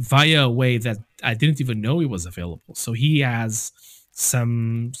via a way that I didn't even know it was available. So he has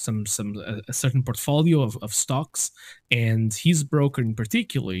some a certain portfolio of stocks, and his broker in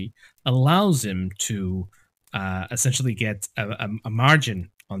particularly allows him to essentially get a margin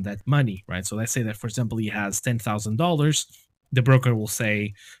on that money, right? So let's say that, for example, he has $10,000. The broker will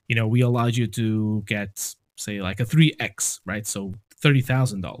say, we allowed you to get, say, like a 3x, right? So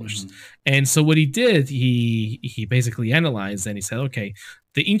 $30,000. Mhm. And so what he did, he basically analyzed and he said, okay,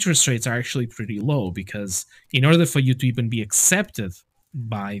 the interest rates are actually pretty low, because in order for you to even be accepted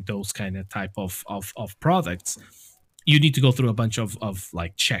by those kind of type of products, you need to go through a bunch of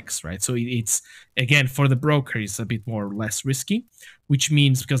like checks, right? So it's, again, for the broker, it's a bit more or less risky, which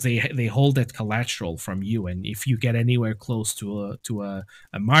means because they hold that collateral from you, and if you get anywhere close to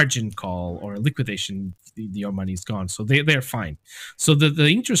a margin call or a liquidation, your money's gone. So they're fine. So the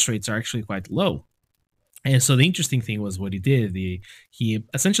interest rates are actually quite low. And so the interesting thing was what he did. He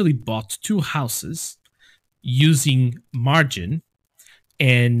essentially bought two houses using margin,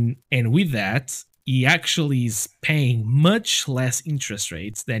 and with that, he actually is paying much less interest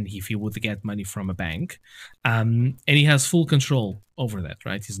rates than if he would get money from a bank. And he has full control over that,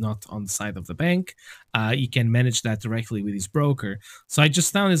 right? He's not on the side of the bank. He can manage that directly with his broker. So I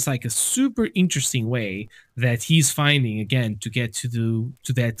just found it's like a super interesting way that he's finding, again, to get to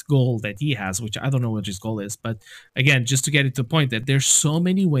that goal that he has, which I don't know what his goal is, but again, just to get it to the point that there's so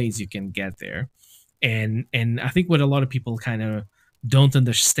many ways you can get there. And I think what a lot of people kind of don't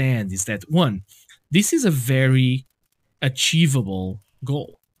understand is that, one, this is a very achievable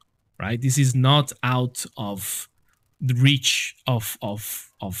goal, right? This is not out of the reach of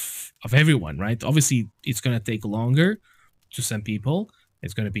everyone, right? Obviously, it's going to take longer to some people.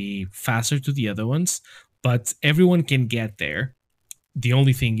 It's going to be faster to the other ones, but everyone can get there. The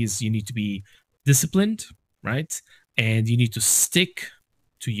only thing is you need to be disciplined, right? And you need to stick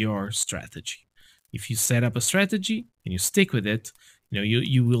to your strategy. If you set up a strategy and you stick with it,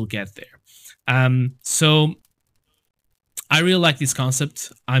 you will get there. So I really like this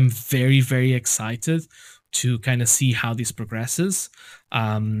concept. I'm very, very excited to kind of see how this progresses.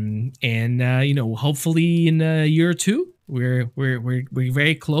 And hopefully in a year or two, we're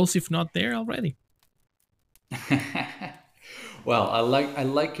very close, if not there already. Well, I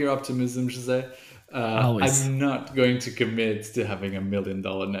like your optimism, Jose. Always. I'm not going to commit to having $1 million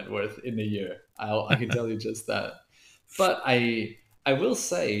net worth in a year. I can tell you just that. But I will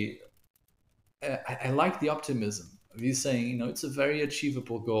say I like the optimism of you saying, it's a very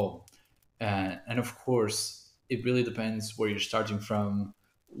achievable goal. And of course, it really depends where you're starting from,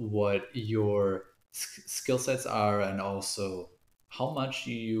 what your skill sets are, and also how much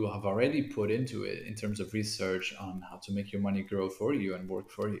you have already put into it in terms of research on how to make your money grow for you and work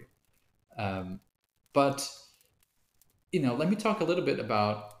for you. But let me talk a little bit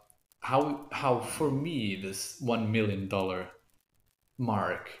about how for me this $1 million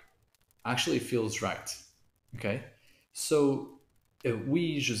mark actually feels right. Okay, so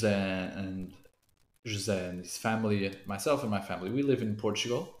we, Jose and his family, myself and my family, we live in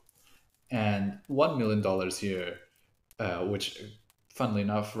Portugal, and $1 million here, which, funnily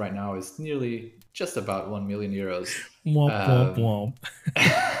enough, right now is nearly just about 1 million euros. Womp womp Um,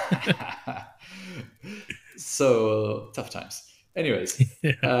 womp. so tough times. Anyways,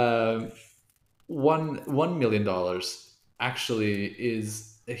 Yeah. um, $1 million actually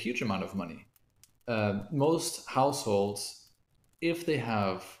is a huge amount of money. Most households, if they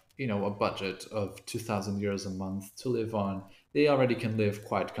have a budget of 2,000 euros a month to live on, they already can live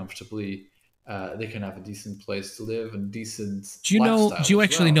quite comfortably. They can have a decent place to live and decent Do you know? Do lifestyle you as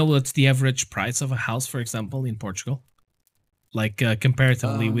actually know well. what's the average price of a house, for example, in Portugal, like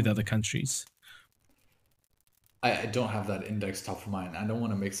comparatively with Um, other countries? I don't have that index top of mind. I don't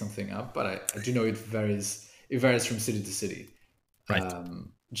want to make something up, but I do know it varies. It varies from city to city. Right.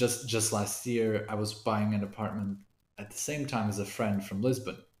 Just last year, I was buying an apartment at the same time as a friend from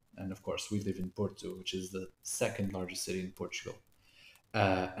Lisbon, and of course, we live in Porto, which is the second largest city in Portugal.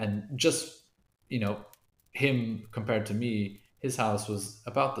 And just you know, him compared to me, his house was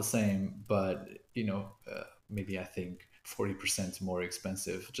about the same, but maybe I think 40% more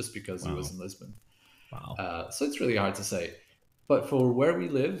expensive just because he was Wow. in Lisbon. Wow. So it's really hard to say. But for where we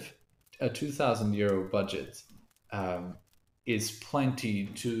live, a €2,000 budget um, is plenty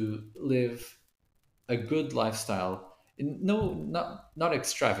to live a good lifestyle. No, not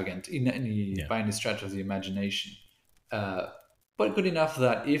extravagant in any Yeah. by any stretch of the imagination, uh, but good enough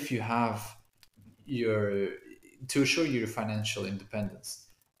that if you have your to assure your financial independence.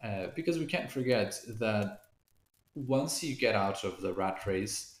 Because we can't forget that once you get out of the rat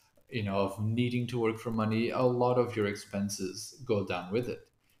race, of needing to work for money, a lot of your expenses go down with it.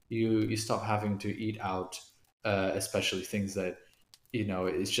 You stop having to eat out, especially things that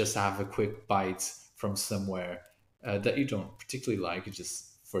it's just have a quick bite from somewhere that you don't particularly like, it's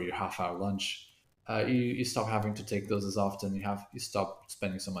just for your half-hour lunch. You stop having to take those as often. You stop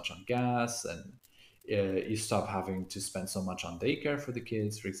spending so much on gas, and you stop having to spend so much on daycare for the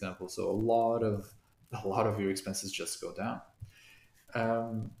kids, for example. So a lot of your expenses just go down.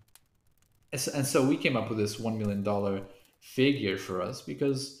 Um, and so we came up with this $1 million figure for us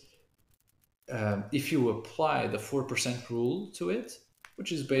because if you apply the 4% rule to it,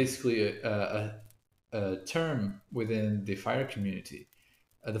 which is basically a term within the fire community,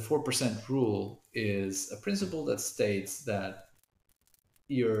 the 4% rule is a principle that states that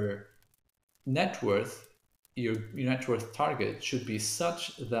your net worth, your net worth target should be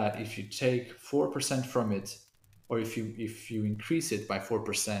such that if you take 4% from it, or if you increase it by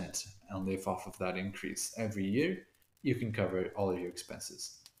 4% and live off of that increase every year, you can cover all of your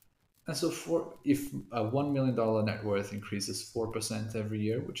expenses. And so, if a $1 million net worth increases 4% every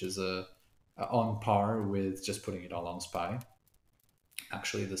year, which is on par with just putting it all on SPY.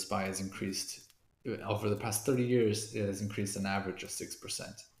 Actually, the SPY has increased over the past 30 years. It has increased an average of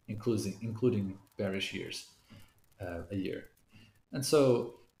 6%, including bearish years, a year. And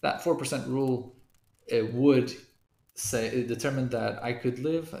so that 4% rule, it would it determined that I could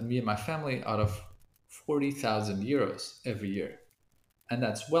live, me and my family, out of €40,000 every year, and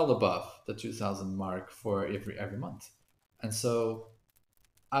that's well above the 2,000 mark for every month. And so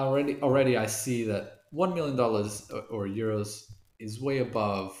already I see that $1 million or euros is way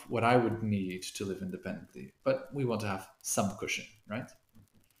above what I would need to live independently. But we want to have some cushion, right?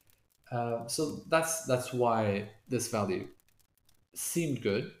 So that's why this value seemed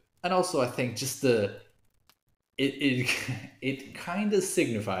good, and also I think just it it kind of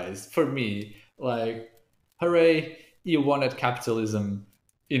signifies for me, like, hooray, you won at capitalism.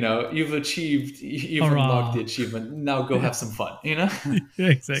 You've unlocked the Hurrah. achievement. Now go Yeah. have some fun. Yeah,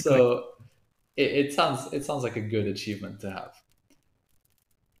 exactly. So it sounds like a good achievement to have.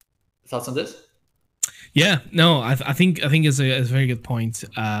 Thoughts on this? Yeah, no, I think it's a very good point.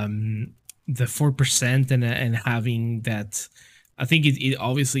 The 4% and having that, I think it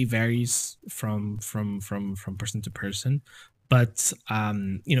obviously varies from person to person, but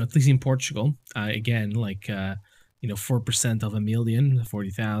at least in Portugal, again, like 4% of a million,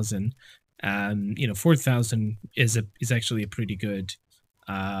 40,000. 40,000 is actually a pretty good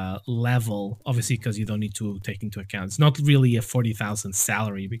level, obviously, because you don't need to take into account, it's not really a 40,000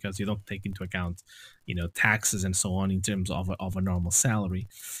 salary because you don't take into account taxes and so on in terms of a normal salary.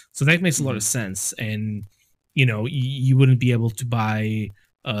 So that makes a lot of Mm-hmm. sense. And you wouldn't be able to buy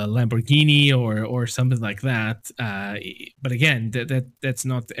a Lamborghini or something like that. But again, that's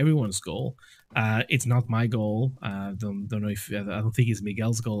not everyone's goal. It's not my goal. Don't know if I don't think it's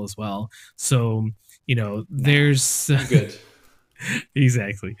Miguel's goal as well. So Nah, there's I'm good.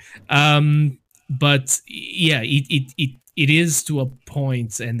 exactly. But yeah, it is to a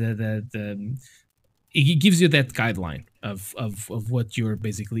point, and the it gives you that guideline of what you're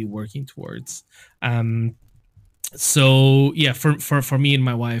basically working towards. Um, so yeah, for me and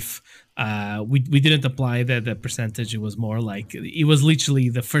my wife, we didn't apply the percentage. It was more like, it was literally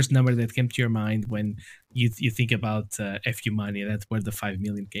the first number that came to your mind when you think about FU money. That's where the 5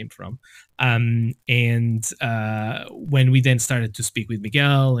 million came from. And when we then started to speak with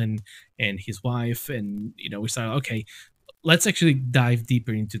Miguel and his wife, and we started, okay, let's actually dive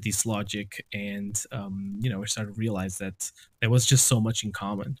deeper into this logic. And we started to realize that there was just so much in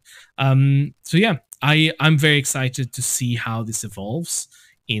common. So yeah, I'm very excited to see how this evolves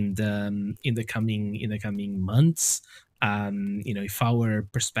in the coming months. If our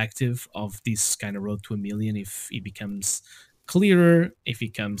perspective of this kind of road to a million, if it becomes clearer, if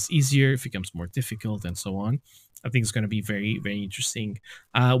it becomes easier, if it becomes more difficult, and so on, I think it's going to be very, very interesting.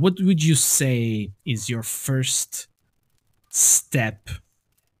 What would you say is your first step?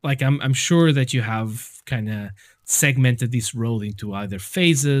 Like, I'm sure that you have kind of segmented this road into either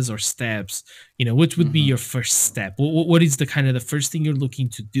phases or steps. What would be Mm-hmm. your first step? What is the kind of the first thing you're looking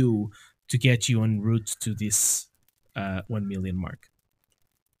to do to get you en route to this 1 million mark.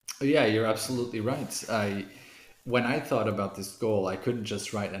 Yeah, you're absolutely right. When I thought about this goal, I couldn't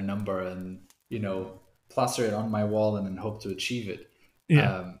just write a number and plaster it on my wall and then hope to achieve it.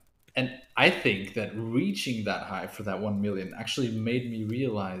 Yeah. And I think that reaching that high for that 1 million actually made me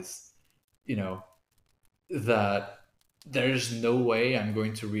realize, you know, that there's no way I'm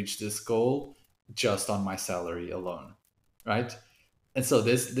going to reach this goal just on my salary alone, right? And so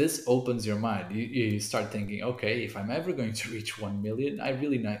this opens your mind. You start thinking, okay, if I'm ever going to reach 1 million, I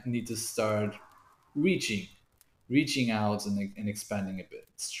really need to start reaching reaching out and expanding a bit,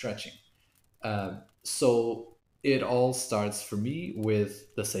 stretching. So it all starts for me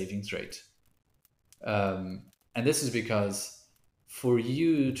with the savings rate. And this is because for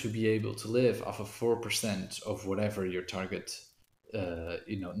you to be able to live off of 4% of whatever your target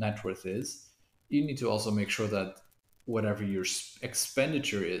net worth is, you need to also make sure that whatever your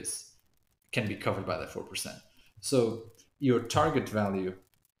expenditure is can be covered by that 4%. So your target value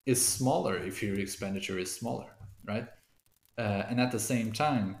is smaller if your expenditure is smaller, right? And at the same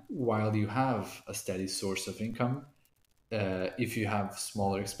time, while you have a steady source of income, if you have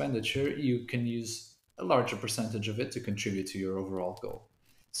smaller expenditure, you can use a larger percentage of it to contribute to your overall goal.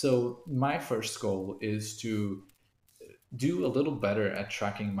 So my first goal is to do a little better at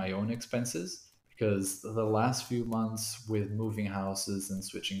tracking my own expenses, because the last few months with moving houses and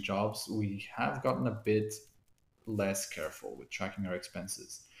switching jobs, we have gotten a bit less careful with tracking our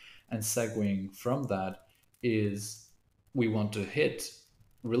expenses. And segueing from that is we want to hit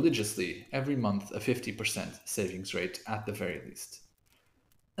religiously every month a 50% savings rate at the very least.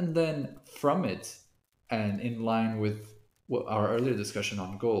 And then from it, and in line with our earlier discussion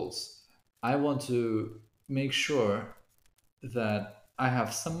on goals, I want to make sure that I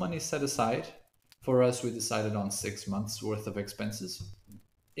have some money set aside. For us, we decided on 6 months worth of expenses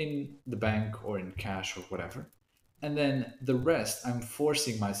in the bank or in cash or whatever. And then the rest, I'm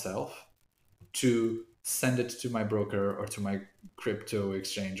forcing myself to send it to my broker or to my crypto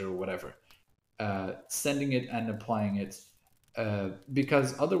exchange or whatever, sending it and applying it.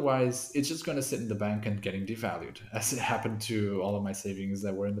 Because otherwise, it's just going to sit in the bank and getting devalued, as it happened to all of my savings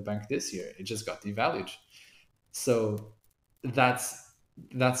that were in the bank this year. It just got devalued. So that's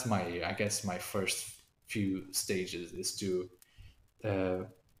my, I guess, my first few stages is to uh,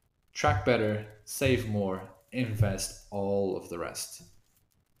 track better, save more, invest all of the rest.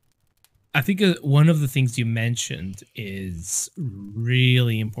 I think one of the things you mentioned is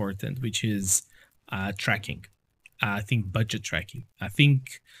really important, which is tracking. I think budget tracking. I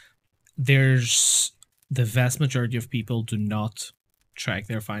think there's the vast majority of people do not track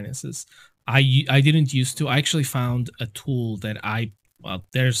their finances. I didn't used to. I actually found a tool that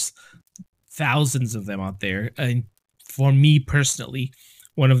there's thousands of them out there, and for me personally,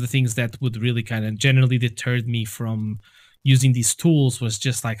 one of the things that would really kind of generally deterred me from using these tools was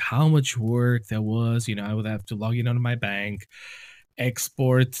just like how much work there was. I would have to log in on my bank,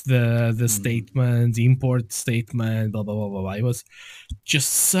 export the statement, import statement, blah blah blah blah blah. It was just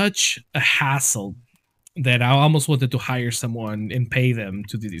such a hassle that I almost wanted to hire someone and pay them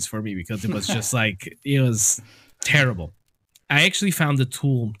to do this for me, because it was just like, it was terrible. I actually found a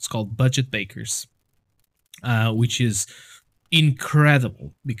tool. It's called Budget Bakers, which is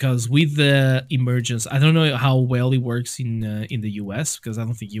incredible, because with the emergence, I don't know how well it works in the US, because I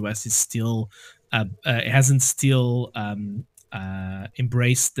don't think US is still it hasn't still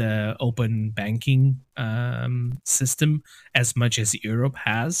embraced the open banking system as much as Europe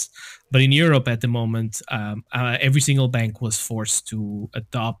has. But in Europe at the moment, every single bank was forced to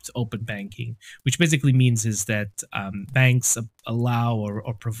adopt open banking, which basically means is that banks allow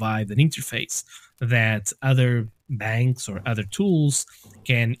or provide an interface that other banks or other tools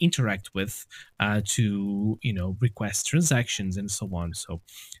can interact with to request transactions and so on. So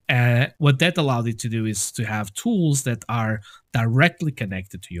what that allowed it to do is to have tools that are directly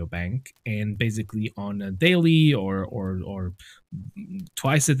connected to your bank, and basically on a daily or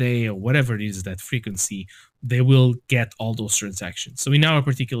twice a day or whatever it is, that frequency, they will get all those transactions. So in our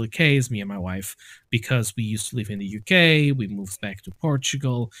particular case, me and my wife, because we used to live in the UK, we moved back to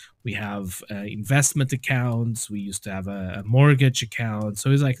Portugal, we have investment accounts, we used to have a mortgage account. So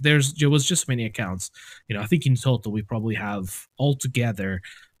it's like there was just many accounts. I think in total we probably have altogether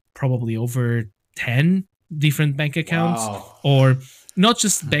probably over 10 different bank accounts. Wow. Or not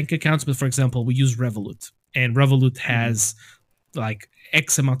just bank accounts, but for example, we use Revolut, and Revolut has like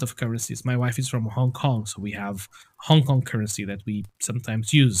X amount of currencies. My wife is from Hong Kong, so we have Hong Kong currency that we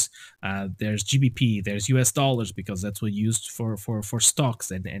sometimes use. There's GBP, there's US dollars, because that's what used for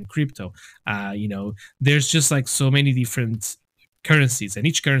stocks and crypto. There's just like so many different currencies, and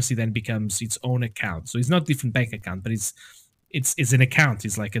each currency then becomes its own account. So it's not different bank account, but it's an account.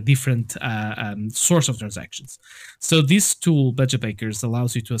 It's like a different source of transactions. So this tool, Budget Bakers,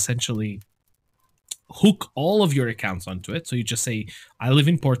 allows you to essentially hook all of your accounts onto it. So you just say, I live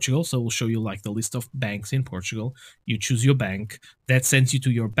in Portugal. So we'll show you like the list of banks in Portugal. You choose your bank. That sends you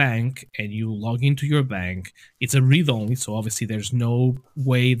to your bank and you log into your bank. It's a read only. So obviously there's no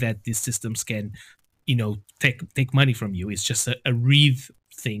way that these systems can, take money from you. It's just a read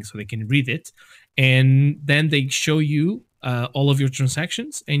thing, so they can read it. And then they show you all of your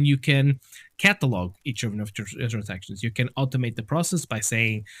transactions, and you can catalog each of your transactions. You can automate the process by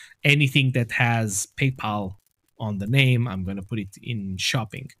saying anything that has PayPal on the name, I'm going to put it in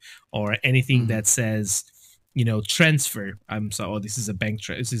shopping, or anything that says, transfer. This is a bank.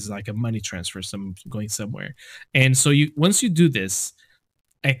 This is like a money transfer. Some going somewhere. And so once you do this,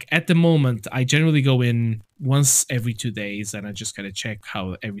 like at the moment, I generally go in once every 2 days, and I just kind of check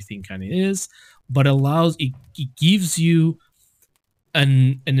how everything kind of is. But it gives you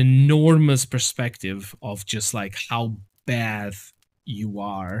an enormous perspective of just like how bad you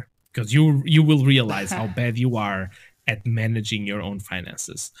are, because you will realize how bad you are at managing your own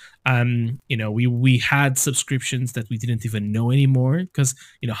finances. We had subscriptions that we didn't even know anymore, because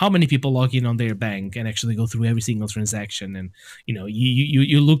how many people log in on their bank and actually go through every single transaction, and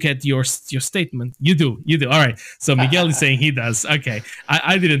you look at your statement. You do. All right, so Miguel is saying he does. Okay,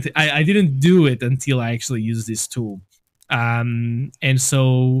 I didn't do it until I actually used this tool. And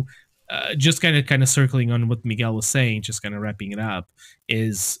so just kind of circling on what Miguel was saying, just kind of wrapping it up,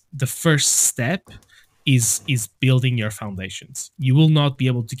 is the first step is building your foundations. You will not be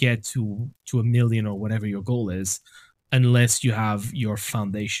able to get to $1 million or whatever your goal is unless you have your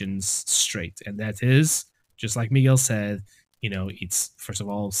foundations straight. And that is, just like Miguel said, it's first of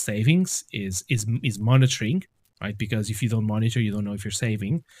all, savings is monitoring, right? Because if you don't monitor, you don't know if you're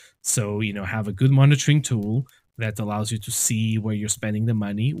saving. So, have a good monitoring tool that allows you to see where you're spending the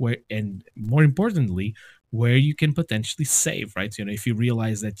money, and more importantly, where you can potentially save, right? If you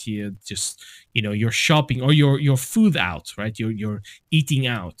realize that you just, you're shopping or your food out, right? You're eating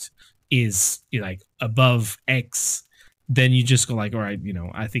out is like above X, then you just go like, all right,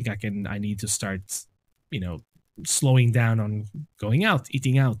 I think I need to start, slowing down on going out,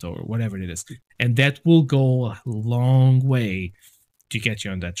 eating out, or whatever it is. And that will go a long way to get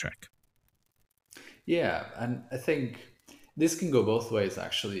you on that track. Yeah, and I think this can go both ways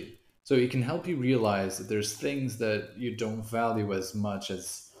actually. So it can help you realize that there's things that you don't value as much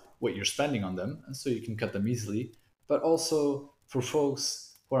as what you're spending on them, and so you can cut them easily. But also for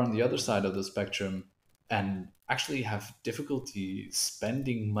folks who are on the other side of the spectrum and actually have difficulty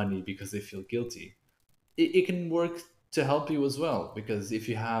spending money because they feel guilty, it can work to help you as well. Because if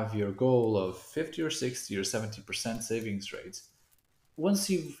you have your goal of 50 or 60 or 70% savings rates, once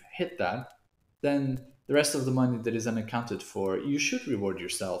you've hit that, then the rest of the money that is unaccounted for, you should reward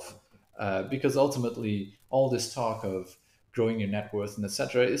yourself. Because ultimately, all this talk of growing your net worth and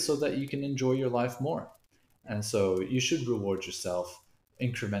etc. is so that you can enjoy your life more. And so you should reward yourself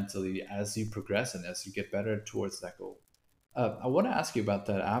incrementally as you progress and as you get better towards that goal. I want to ask you about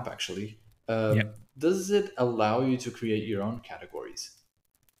that app actually. Yeah. Does it allow you to create your own categories?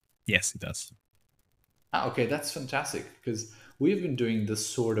 Yes, it does. Okay, that's fantastic because we've been doing this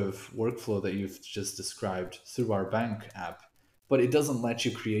sort of workflow that you've just described through our bank app, but it doesn't let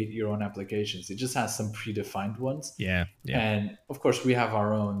you create your own applications. It just has some predefined ones. Yeah. And of course, we have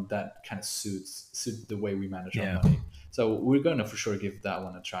our own that kind of suit the way we manage our money. So we're going to for sure give that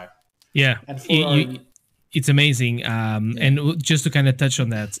one a try. Yeah. And for it's amazing. And just to kind of touch on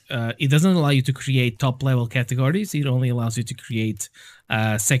that, it doesn't allow you to create top level categories. It only allows you to create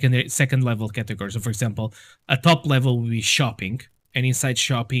second level categories. So, for example, a top level would be shopping, and inside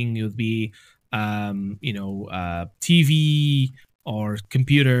shopping it would be TV or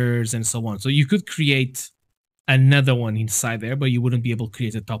computers and so on. So you could create another one inside there, but you wouldn't be able to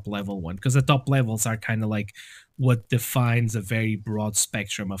create a top level one, because the top levels are kind of like what defines a very broad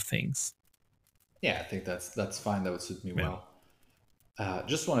spectrum of things. Yeah, I think that's fine. That would suit me well.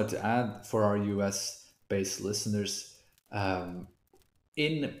 Just wanted to add for our US-based listeners,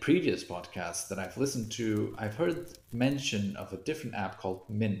 in previous podcasts that I've listened to, I've heard mention of a different app called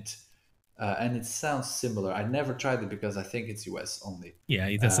Mint, and it sounds similar. I never tried it because I think it's US only. Yeah,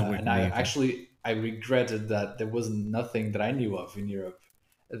 it doesn't work. And I regretted that there was nothing that I knew of in Europe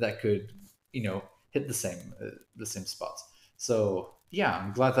that could, hit the same spots. So yeah,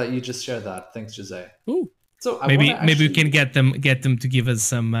 I'm glad that you just shared that. Thanks, Jose. Ooh. So maybe we can get them to give us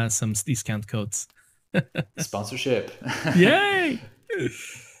some discount codes. Sponsorship. Yay!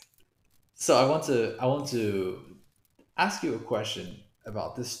 So I want to ask you a question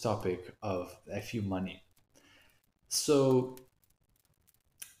about this topic of FU money. So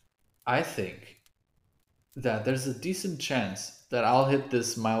I think that there's a decent chance that I'll hit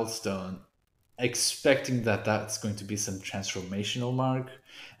this milestone expecting that that's going to be some transformational mark,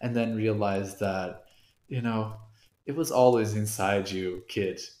 and then realize that, you know, it was always inside you,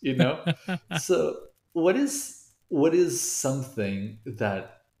 kid, you know? So what is something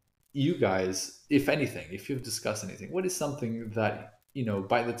that you guys, if anything, if you've discussed anything, what is something that,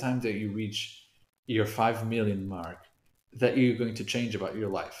 by the time that you reach your 5 million mark, that you're going to change about your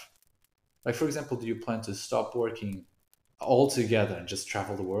life? Like, for example, do you plan to stop working altogether and just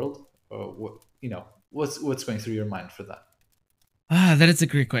travel the world, or what's going through your mind for that? That is a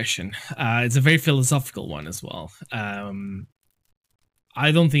great question. It's a very philosophical one as well.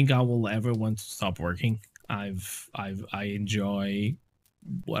 I don't think I will ever want to stop working. I enjoy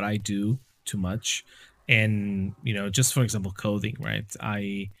what I do too much, and just for example, coding. Right?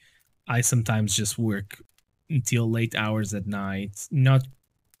 I sometimes just work until late hours at night, not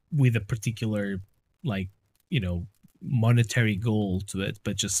with a particular like you know monetary goal to it,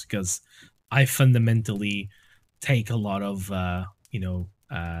 but just because I fundamentally take a lot of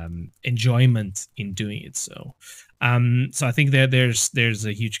enjoyment in doing it. So I think that there's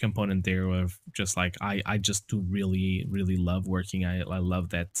a huge component there of just like I just do really love working. I love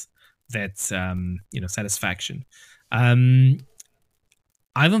that satisfaction. um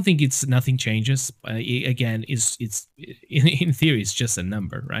I don't think it's nothing changes. Again, it's in theory it's just a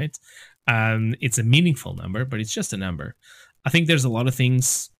number, right? It's a meaningful number, but it's just a number. I think there's a lot of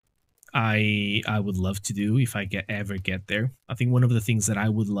things I would love to do if I ever get there. I think one of the things that I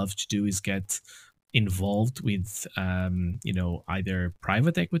would love to do is get involved with either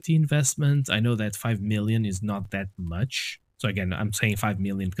private equity investment. I know that 5 million is not that much. So again, I'm saying 5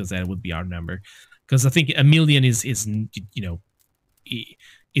 million because that would be our number. Because I think a million is i-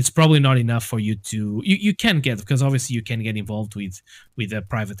 it's probably not enough for you to you can get, because obviously you can get involved with a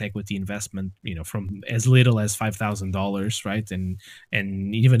private equity investment from as little as $5,000, right? And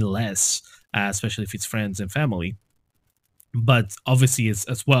even less, especially if it's friends and family. But obviously it's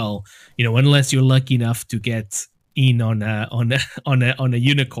as well, unless you're lucky enough to get in on a on a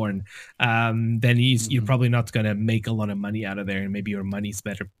unicorn, then you're Hmm. probably not going to make a lot of money out of there, and maybe your money's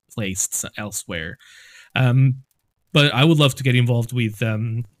better placed elsewhere. um but I would love to get involved with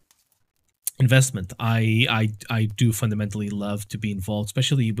investment. I do fundamentally love to be involved,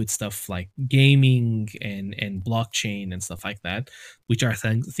 especially with stuff like gaming and blockchain and stuff like that, which are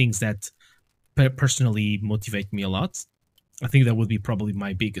things that personally motivate me a lot. I think that would be probably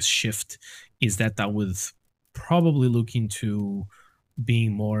my biggest shift, is that I would probably look into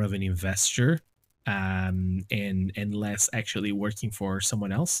being more of an investor, and less actually working for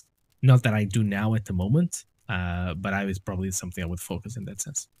someone else. Not that I do now at the moment, but I was probably something I would focus in that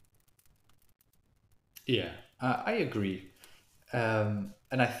sense. Yeah, I agree. And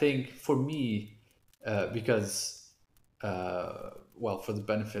I think for me, because, well, for the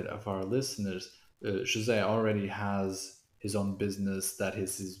benefit of our listeners, Jose already has his own business that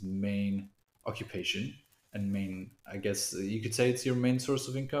is his main occupation and main, I guess you could say it's your main source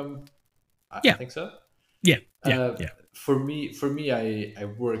of income. I Yeah, think so. yeah, yeah, Uh, yeah. for me, I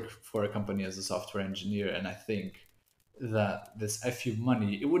work for a company as a software engineer, and I think that this FU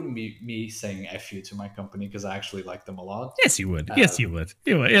money, it wouldn't be me saying FU to my company because I actually like them a lot. Yes, you would. Yes, Uh, you would.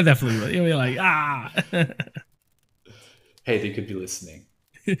 You would. Yeah, definitely would. You'll be like, ah. hey, they could be listening.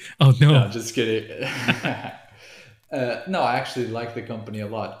 Oh no. No, just kidding. No, I actually like the company a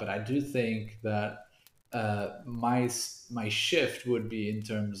lot, but I do think that my shift would be in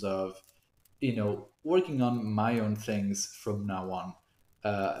terms of, working on my own things from now on.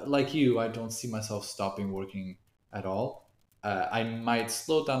 Like you, I don't see myself stopping working at all. I might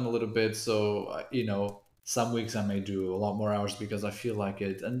slow down a little bit, so some weeks I may do a lot more hours because I feel like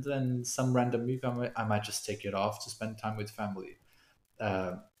it, and then some random week I might just take it off to spend time with family,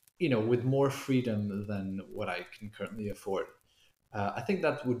 uh, with more freedom than what I can currently afford. I think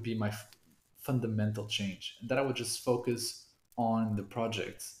that would be my fundamental change, that I would just focus on the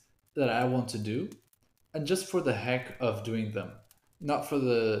projects that I want to do, and just for the heck of doing them, not for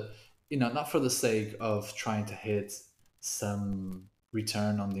the not for the sake of trying to hit some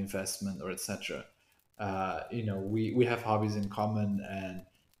return on the investment or etc. We have hobbies in common, and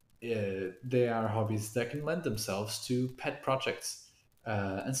they are hobbies that can lend themselves to pet projects.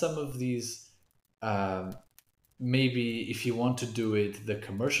 And some of these, um, maybe if you want to do it the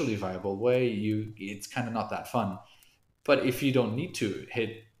commercially viable way, it's kind of not that fun. But if you don't need to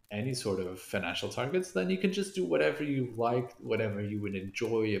hit any sort of financial targets, then you can just do whatever you like, whatever you would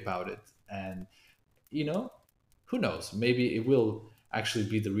enjoy about it. And, you know, who knows? Maybe it will actually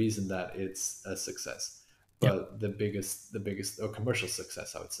be the reason that it's a success, Yep. but the biggest or commercial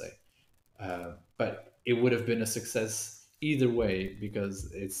success, I would say. But it would have been a success either way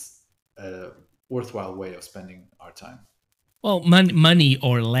because it's a worthwhile way of spending our time. Well, money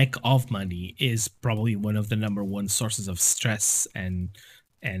or lack of money is probably one of the number one sources of stress and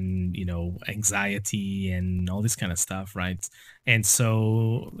anxiety and all this kind of stuff, right? And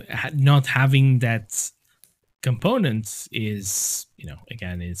so not having that component is,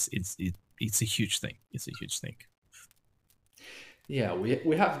 again, it's a huge thing. It's a huge thing. Yeah,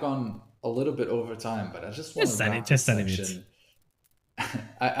 we have gone a little bit over time, but I just want to wrap this Just a bit. section.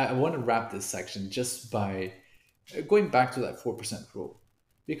 I want to wrap this section just by going back to that 4% rule,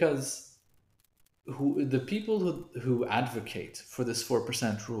 because the people who advocate for this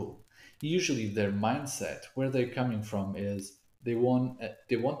 4% rule, usually their mindset, where they're coming from, is they want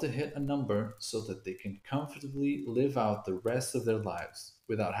to hit a number so that they can comfortably live out the rest of their lives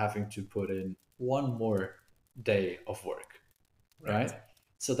without having to put in one more day of work, Right. right?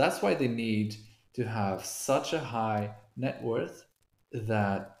 So that's why they need to have such a high net worth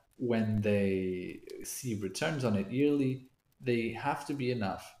that when they see returns on it yearly, they have to be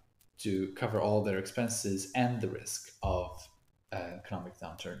enough to cover all their expenses and the risk of an economic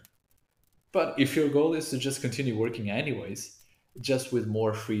downturn. But if your goal is to just continue working anyways, just with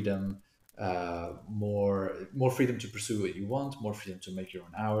more freedom, more freedom to pursue what you want, more freedom to make your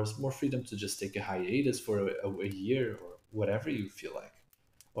own hours, more freedom to just take a hiatus for a year or whatever you feel like,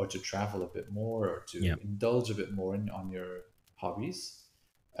 or to travel a bit more, or to Yeah. indulge a bit more on your hobbies,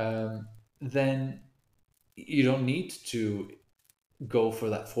 um, then you don't need to go for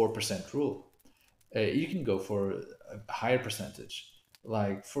that 4% rule. You can go for a higher percentage.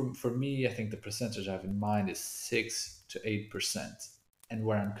 Like for me, I think the percentage I have in mind is 6 to 8%. And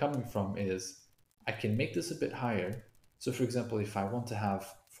where I'm coming from is I can make this a bit higher. So, for example, if I want to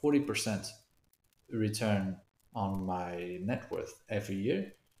have 40% return on my net worth every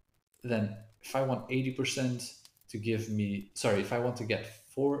year, then if I want 80% to give me, sorry, if I want to get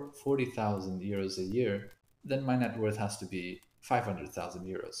 40,000 euros a year, then my net worth has to be 500,000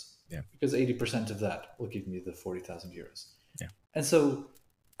 euros, Yeah. because 80% of that will give me the 40,000 euros. Yeah. And so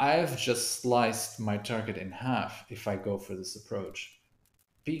I've just sliced my target in half if I go for this approach,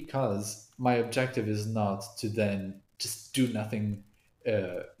 because my objective is not to then just do nothing,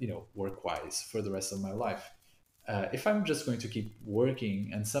 work wise for the rest of my life. If I'm just going to keep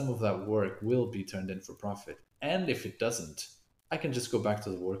working and some of that work will be turned in for profit, and if it doesn't, I can just go back to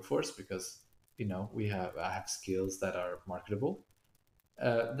the workforce because I have skills that are marketable.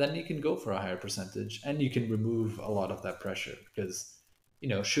 Then you can go for a higher percentage and you can remove a lot of that pressure because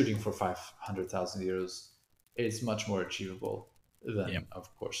shooting for 500,000 euros is much more achievable Yeah. than,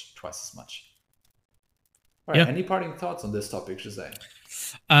 of course, twice as much. All right. Yeah. Any parting thoughts on this topic, Jose?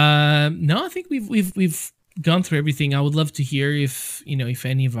 No, I think we've gone through everything. I would love to hear if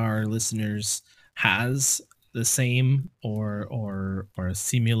any of our listeners has the same or a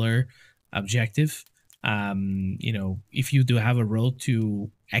similar objective. If you do have a road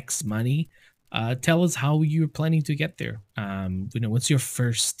to X money, tell us how you're planning to get there. What's your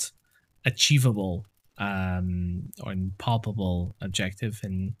first achievable or palpable objective,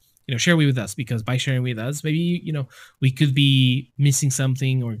 and share with us, because by sharing with us, maybe we could be missing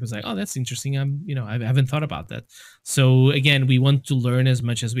something, or it was like, oh, that's interesting. I haven't thought about that. So again, we want to learn as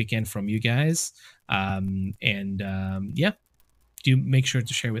much as we can from you guys, and yeah, do make sure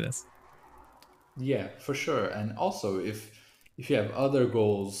to share with us. Yeah, for sure. And also, if you have other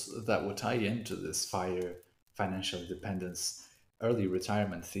goals that would tie into this financial independence, early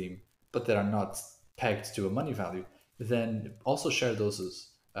retirement theme, but that are not pegged to a money value, then also share those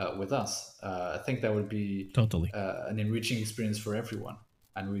with us. I think that would be Totally. an enriching experience for everyone,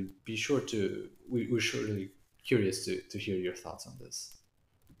 and we're surely curious to hear your thoughts on this.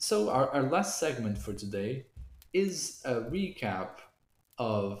 So our last segment for today is a recap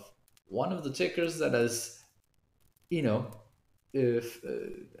of one of the tickers that has, you know, if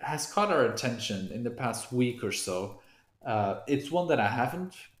has caught our attention in the past week or so. It's one that I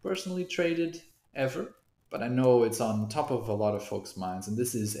haven't personally traded ever, but I know it's on top of a lot of folks' minds, and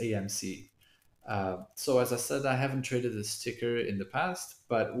this is AMC. So as I said, I haven't traded this ticker in the past,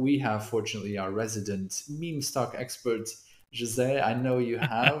 but we have fortunately our resident meme stock expert, Jose. I know you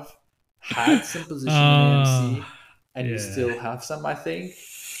have had some position in uh AMC, and you yeah. still have some, I think.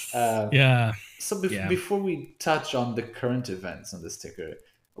 Uh, Yeah. so Yeah. before we touch on the current events on this ticker,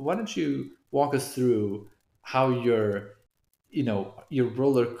 why don't you walk us through how your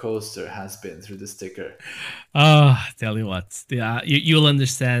roller coaster has been through this ticker? Oh, tell you what, yeah, you'll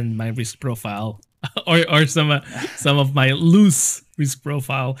understand my risk profile or some of my loose risk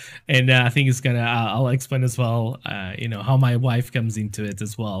profile, and I think it's gonna. I'll explain as well. How my wife comes into it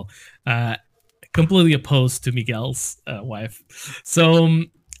as well. Uh, Completely opposed to Miguel's wife. So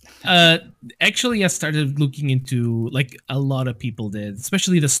uh, actually, I started looking into, like a lot of people did,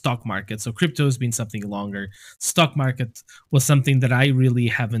 especially the stock market. So crypto has been something longer. Stock market was something that I really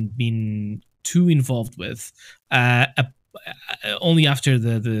haven't been too involved with. Only after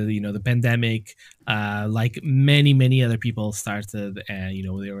the pandemic, like many other people started, and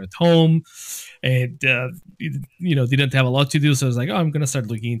they were at home and didn't have a lot to do. So I was like, oh, I'm gonna start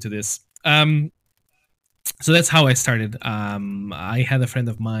looking into this. So that's how I started. I had a friend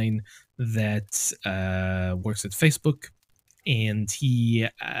of mine that works at Facebook, and he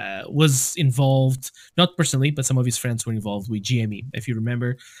was involved, not personally, but some of his friends were involved with GME. If you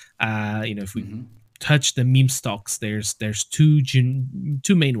remember, if we Hmm. touch the meme stocks, there's two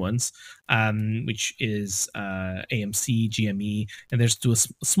main ones, which is AMC, GME, and there's to a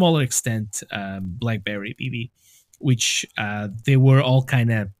smaller extent BlackBerry, BB, which they were all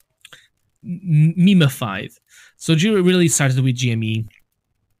kind of memified. So Jira really started with GME,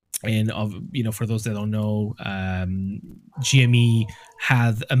 and for those that don't know, GME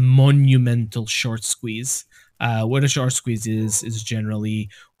had a monumental short squeeze. What a short squeeze is generally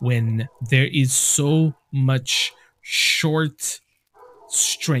when there is so much short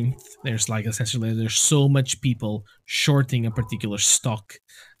strength. There's like essentially there's so much people shorting a particular stock,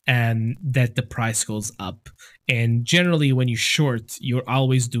 and that the price goes up. And generally when you short, you're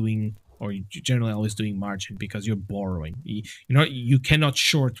always doing, or you're generally always doing margin, because you're borrowing. You cannot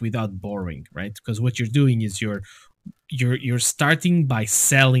short without borrowing, right? Because what you're doing is you're starting by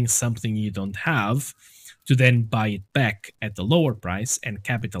selling something you don't have, to then buy it back at the lower price and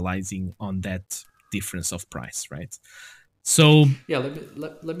capitalizing on that difference of price, right? So Yeah,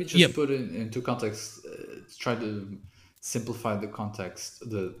 let me yeah, just put it into context. Try to simplify the context,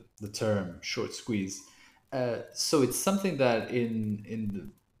 the term short squeeze. So it's something that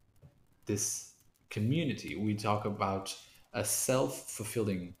this community we talk about a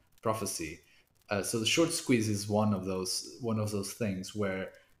self-fulfilling prophecy. So the short squeeze is one of those things where,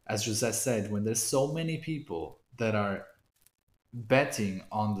 as Jose said, when there's so many people that are betting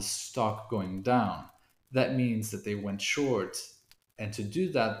on the stock going down, that means that they went short. And to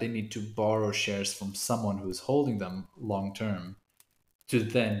do that, they need to borrow shares from someone who's holding them long term to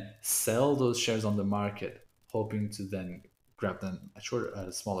then sell those shares on the market, hoping to then grab them at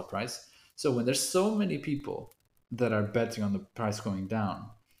a smaller price. So when there's so many people that are betting on the price going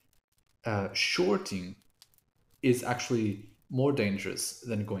down, shorting is actually more dangerous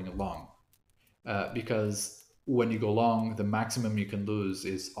than going long, because when you go long, the maximum you can lose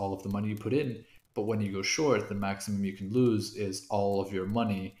is all of the money you put in. But when you go short, the maximum you can lose is all of your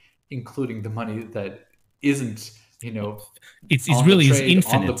money, including the money that isn't, it's on the really is trade,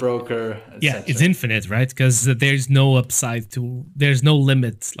 on the infinite. broker, Yeah, it's etc. infinite, right? Because there's no upside to, there's no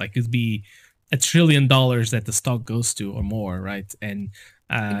limit. Like it'd be $1 trillion that the stock goes to or more, right? And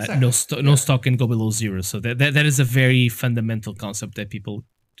Exactly. no Yeah. stock can go below zero. So that is a very fundamental concept that people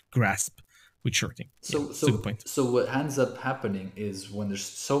grasp with shorting. Yeah, So it's a good so point. so what ends up happening is when there's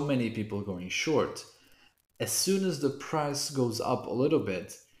so many people going short, as soon as the price goes up a little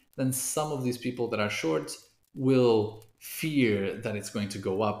bit, then some of these people that are short will fear that it's going to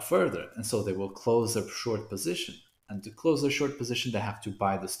go up further. And so they will close their short position. And to close their short position, they have to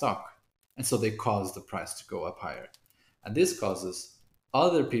buy the stock. And so they cause the price to go up higher. And this causes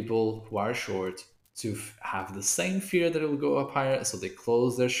other people who are short to have the same fear that it will go up higher. So they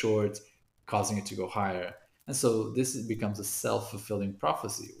close their short, causing it to go higher. And so this becomes a self-fulfilling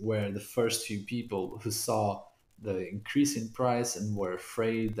prophecy where the first few people who saw the increase in price and were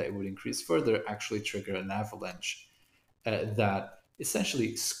afraid that it would increase further actually trigger an avalanche that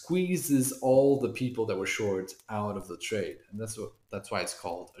essentially squeezes all the people that were short out of the trade. And that's why it's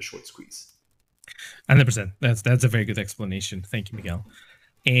called a short squeeze. 100%. That's a very good explanation. Thank you, Miguel.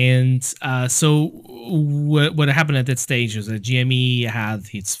 And so what happened at that stage was that GME had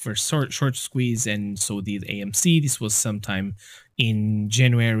its first short squeeze, and so did AMC. This was sometime in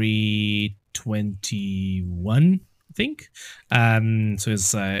January 21, I think. So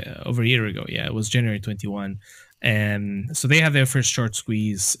it's over a year ago. Yeah, it was January 21. And so they had their first short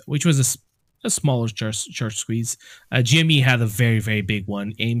squeeze, which was a smaller short squeeze. GME had a very big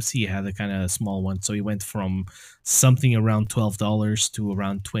one. AMC had a kind of small one. So it went from something around $12 to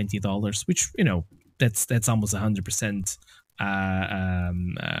around $20, which that's almost 100%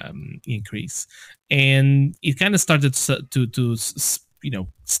 increase, and it kind of started to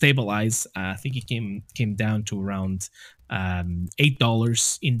stabilize. I think it came down to around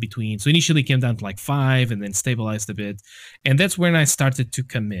 $8 in between. So initially it came down to like 5 and then stabilized a bit. And that's when I started to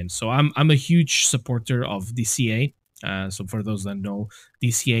come in. So I'm a huge supporter of DCA. So for those that know,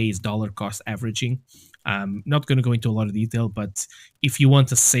 DCA is dollar cost averaging. Not going to go into a lot of detail, but if you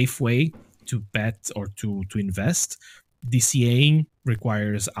want a safe way to bet or to invest, DCAing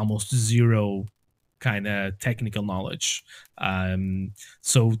requires almost zero kind of technical knowledge.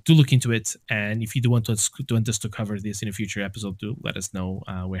 So do look into it, and if you do want us to cover this in a future episode, do let us know.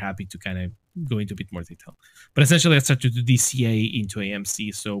 We're happy to kind of go into a bit more detail. But essentially, I started to do DCA into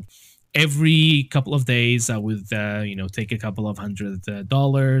AMC. So every couple of days, I would take a couple of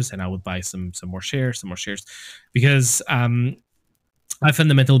 $100, and I would buy some more shares, because I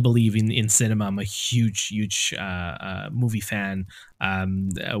fundamentally believe in cinema. I'm a huge movie fan.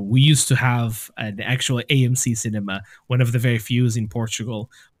 We used to have an actual AMC cinema. One of the very few in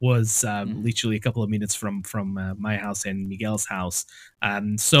Portugal was literally a couple of minutes from my house and Miguel's house.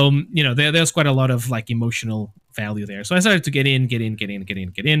 So there's quite a lot of like emotional value there. So I started to get in, to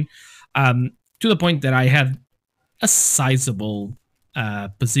the point that I had a sizable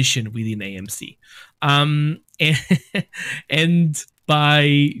position within AMC. And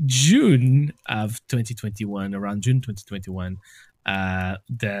by June of 2021, around June 2021,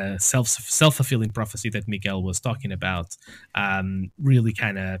 the self-fulfilling prophecy that Miguel was talking about really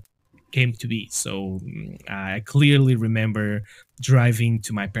kind of came to be. So I clearly remember driving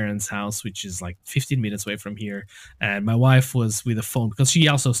to my parents' house, which is like 15 minutes away from here, and my wife was with a phone because she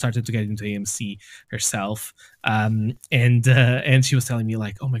also started to get into AMC herself, and she was telling me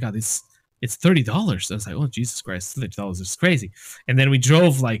like, "Oh my God, it's $30." I was like, "Oh Jesus Christ, $30 is crazy." And then we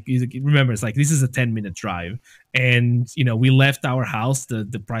drove, like, remember, it's like this is a 10-minute drive, and we left our house.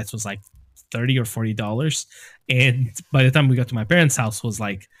 The price was like $30 or $40, and by the time we got to my parents' house, it was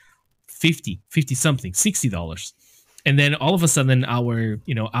like 50 something, $60. And then all of a sudden our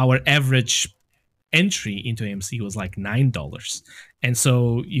average entry into AMC was like $9. And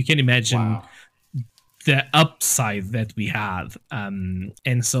so you can imagine the upside that we had.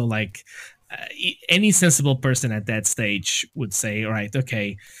 And so like any sensible person at that stage would say, all right,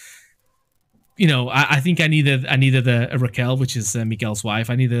 okay, I think I needed a Raquel, which is Miguel's wife.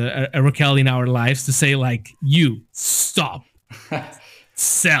 I needed a Raquel in our lives to say like, you stop,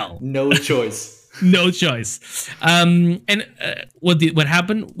 sell. No choice. No choice. And what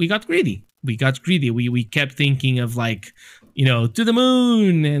happened? We got greedy. We kept thinking of like, to the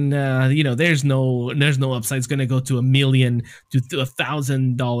moon, and there's no upside. It's gonna go to $1 million to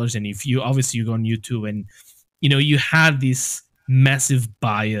 $1,000. And if you go on YouTube and you had this massive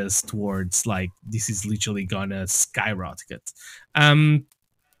bias towards like this is literally gonna skyrocket. And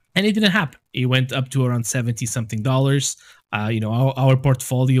it didn't happen. It went up to around 70 something dollars. Our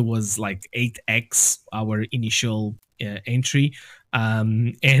portfolio was like 8x our initial entry,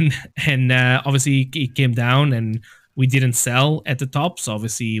 and obviously it came down, and we didn't sell at the top. So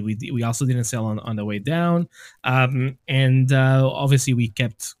obviously we also didn't sell on the way down, and obviously we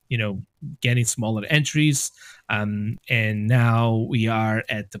kept getting smaller entries, and now we are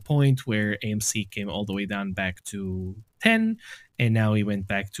at the point where AMC came all the way down back to 10, and now we went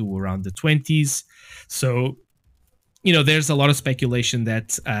back to around the 20s. So there's a lot of speculation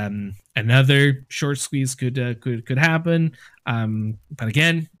that another short squeeze could happen. But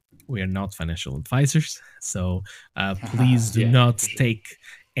again, we are not financial advisors, so please do not take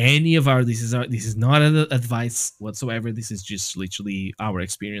any of our. This is not advice whatsoever. This is just literally our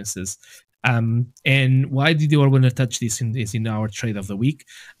experiences. And why did you want to touch this in our trade of the week?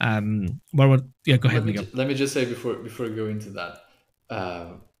 Go ahead, Miguel. Let me just say before we go into that.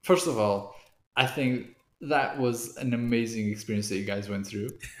 First of all, I think that was an amazing experience that you guys went through.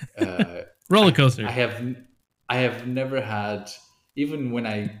 Roller coaster. I have never had, even when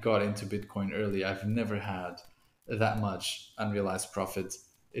I got into Bitcoin early, I've never had that much unrealized profit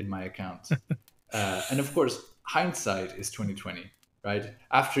in my account. And of course, hindsight is 2020, right?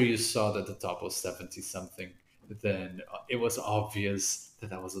 After you saw that the top was 70 something, then it was obvious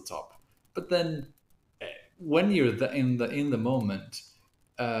that was the top. But then when you're in the moment,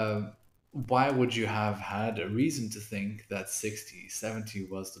 why would you have had a reason to think that 60, 70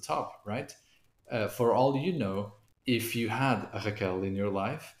 was the top, right? For all you know, if you had a Raquel in your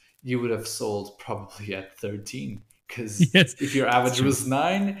life, you would have sold probably at 13. Because if your average was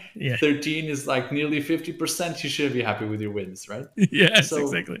 9, 13 is like nearly 50%. You should be happy with your wins, right? Yes, so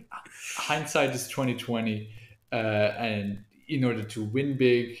exactly. Hindsight is 2020. And in order to win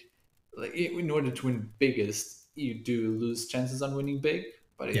big, in order to win biggest, you do lose chances on winning big.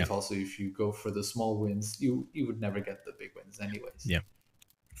 But if you go for the small wins, you would never get the big wins anyways. Yeah.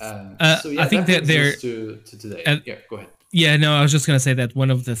 I think that they're to today. Go ahead. Yeah, no, I was just gonna say that one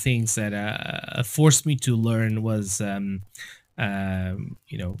of the things that forced me to learn was, you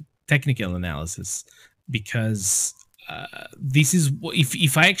know, technical analysis, because this is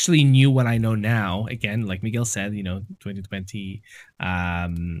if I actually knew what I know now, again, like Miguel said, you know, 2020, you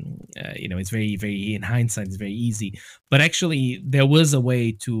know, it's very in hindsight, it's very easy, but actually there was a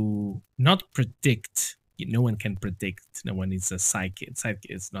way to not predict. No one can predict. No one is a psychic.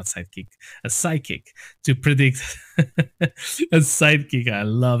 It's not sidekick. A psychic to predict a sidekick. I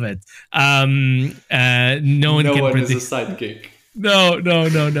love it. No one No can one is a predict. sidekick.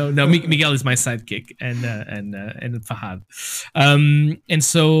 No. Miguel is my sidekick, and Fahad. And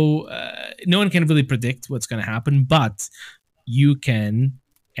so no one can really predict what's going to happen, but you can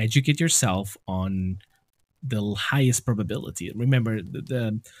educate yourself on the highest probability. Remember,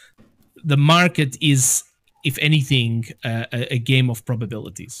 the market is, if anything, a game of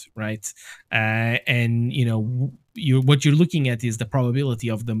probabilities, right? And you know, what you're looking at is the probability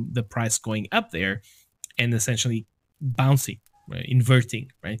of the price going up there and essentially bouncing, right?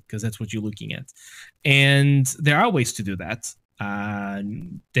 Inverting, right? Because that's what you're looking at. And there are ways to do that.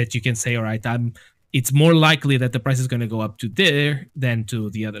 That you can say, all right, it's more likely that the price is going to go up to there than to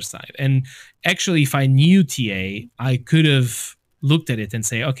the other side. And actually, if I knew TA, I could have looked at it and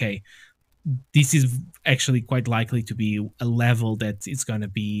say, okay, this is actually quite likely to be a level that it's going to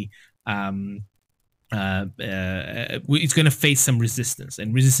be it's going to face some resistance,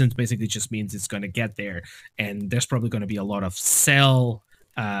 and resistance basically just means it's going to get there, and there's probably going to be a lot of sell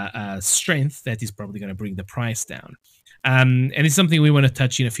strength that is probably going to bring the price down. And it's something we want to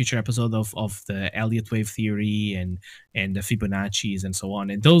touch in a future episode of the Elliott wave theory and the Fibonacci's and so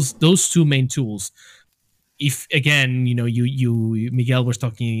on. And those two main tools, if again, you know, you Miguel was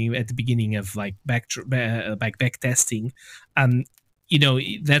talking at the beginning of like back testing, you know,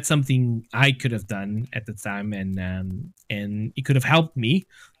 that's something I could have done at the time, and it could have helped me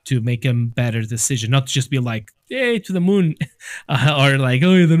to make a better decision, not just be like, hey, to the moon, or like,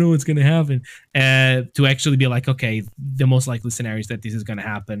 oh, I don't know what's going to happen, to actually be like, okay, the most likely scenario is that this is going to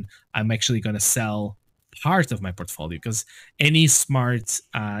happen. I'm actually going to sell part of my portfolio, because any smart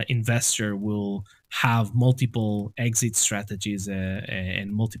investor will have multiple exit strategies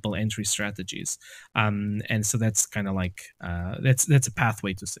and multiple entry strategies, and so that's kind of like that's a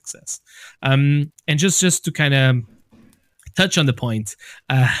pathway to success. And just to kind of touch on the point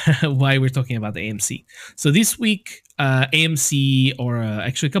why we're talking about the AMC. So this week, AMC, or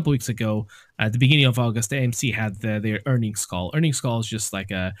actually a couple weeks ago, at the beginning of August, AMC had their earnings call. Earnings call is just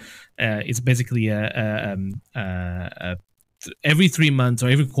like it's basically every 3 months or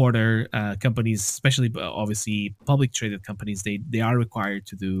every quarter, companies, especially obviously public traded companies, they are required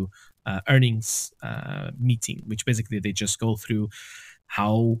to do earnings meeting, which basically they just go through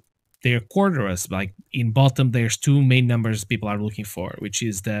how their quarter is. Like in bottom, there's two main numbers people are looking for, which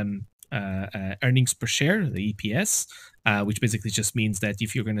is the earnings per share, the EPS, which basically just means that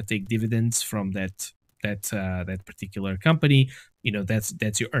if you're going to take dividends from that particular company, you know,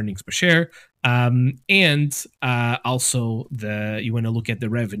 that's your earnings per share. And also you want to look at the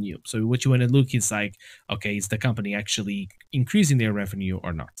revenue. So what you want to look is like, okay, is the company actually increasing their revenue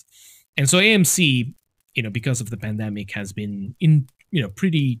or not? And so AMC, you know, because of the pandemic, has been in, you know,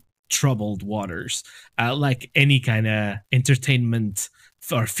 pretty troubled waters, like any kind of entertainment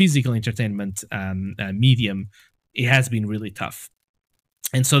or physical entertainment medium. It has been really tough.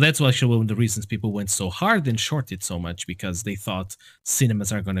 And so that's actually one of the reasons people went so hard and shorted so much, because they thought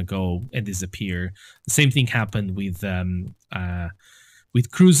cinemas are going to go and disappear. The same thing happened with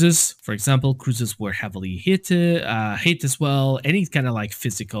cruises, for example. Cruises were heavily hit as well. Any kind of like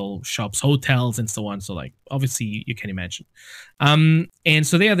physical shops, hotels, and so on. So like obviously you can imagine. And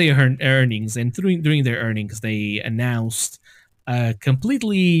so they had their earnings, and during their earnings they announced a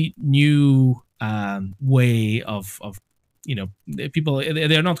completely new way of you know, people,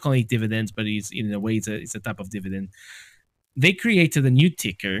 they're not calling it dividends, but it's in a way it's a type of dividend. They created a new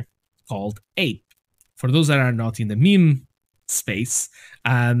ticker called APE. For those that are not in the meme space,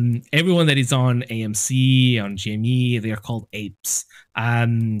 everyone that is on AMC, on GME, they are called apes,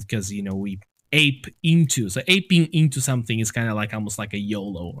 because you know, we ape into, so aping into something is kind of like almost like a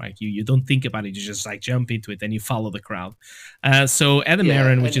YOLO, right? You don't think about it, you just like jump into it and you follow the crowd. So Adam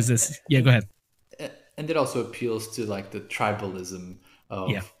Aaron, which is this, go ahead. And it also appeals to like the tribalism of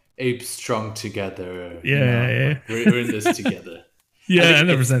apes strung together. Yeah. Like we're in this together. Yeah,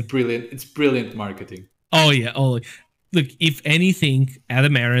 100%. It's brilliant. It's brilliant marketing. Oh yeah. Oh, look, if anything,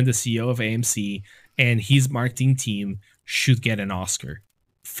 Adam Aaron, the CEO of AMC, and his marketing team should get an Oscar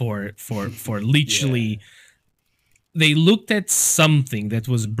for literally. They looked at something that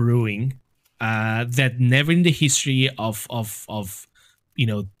was brewing that never in the history of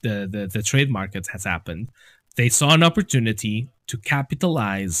the trade markets has happened. They saw an opportunity to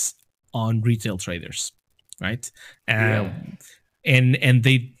capitalize on retail traders, right? Yeah. And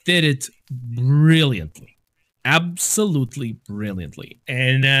they did it brilliantly, absolutely brilliantly.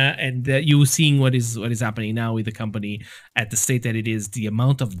 And you seeing what is happening now with the company at the state that it is, the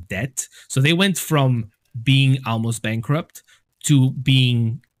amount of debt. So they went from being almost bankrupt to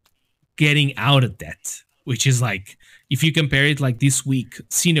being getting out of debt, which is like, if you compare it, like this week,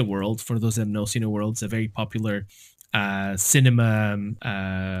 Cineworld, for those that know, Cineworld's a very popular cinema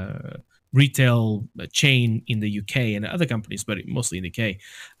retail chain in the UK and other companies, but mostly in the UK,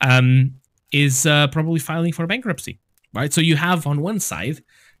 is probably filing for bankruptcy, right? So you have on one side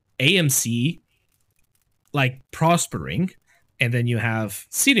AMC like prospering, and then you have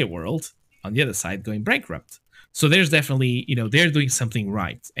Cineworld on the other side going bankrupt. So there's definitely, they're doing something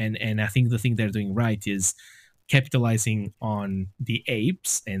right, and I think the thing they're doing right is capitalizing on the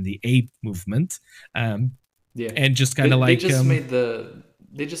apes and the ape movement, Yeah. and just kind They, of they like, just made the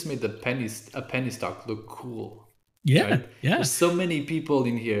they just made the penny stock look cool, yeah, right? yeah, There's so many people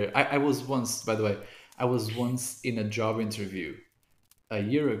in here. I was once, by the way, I was once in a job interview a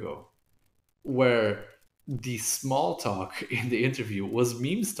year ago where the small talk in the interview was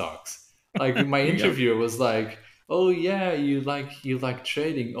meme stocks. Like my there you go. interviewer was like, "Oh yeah, you like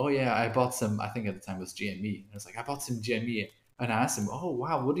trading? Oh yeah, I bought some. I think at the time it was GME. And I was like, I bought some GME, and I asked him, "Oh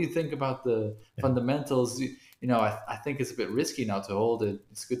wow, what do you think about the Yeah. fundamentals? I think it's a bit risky now to hold it.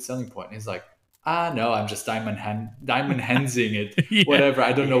 It's a good selling point." And he's like, "Ah no, I'm just diamond handsing it. Yeah, Whatever.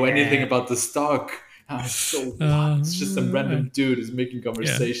 I don't know anything yeah. about the stock." And I was so what? It's just some Uh, random dude who's making yeah,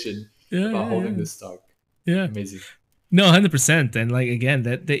 conversation yeah, about yeah, holding yeah, this stock. yeah. Amazing. No, 100%. And like again,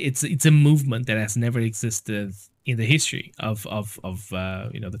 that it's a movement that has never existed in the history of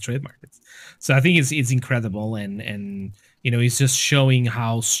the trade markets. So I think it's incredible, and it's just showing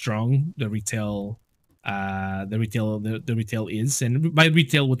how strong the retail is. And by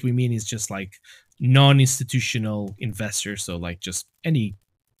retail, what we mean is just like non-institutional investors, so like just any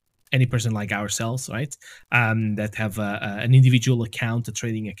person like ourselves, right? That have an individual account, a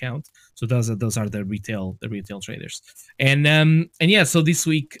trading account. So those are the retail traders, and yeah. So this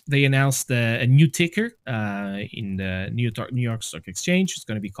week they announced a new ticker in the New York Stock Exchange. It's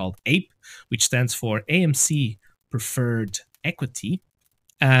going to be called APE, which stands for AMC Preferred Equity,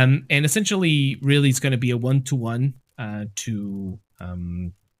 and essentially, really, it's going to be a one-to-one to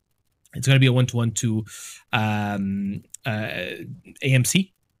it's going to be a one-to-one to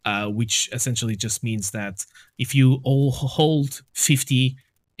AMC, which essentially just means that if you all hold 50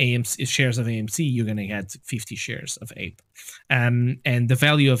 AMC shares of AMC, you're going to get 50 shares of APE. And the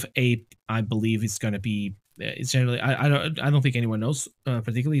value of APE, I believe, is going to be. It's generally, I don't think anyone knows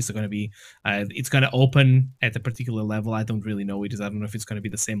particularly. It's going to be, it's going to open at a particular level. I don't really know it. I don't know if it's going to be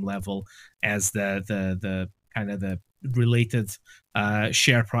the same level as the kind of the related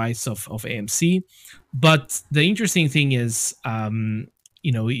share price of AMC. But the interesting thing is, a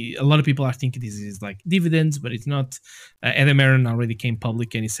lot of people are thinking this is like dividends, but it's not. Adam Aaron already came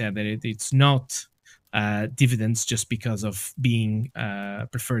public and he said that it's not dividends, just because of being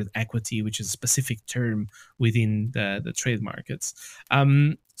preferred equity, which is a specific term within the trade markets.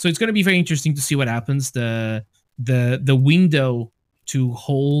 So it's going to be very interesting to see what happens. The window to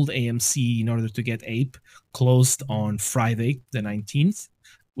hold AMC in order to get APE closed on Friday the 19th,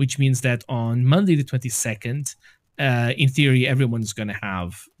 which means that on Monday the 22nd, in theory, everyone's going to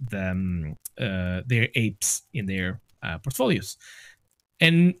have their apes in their portfolios.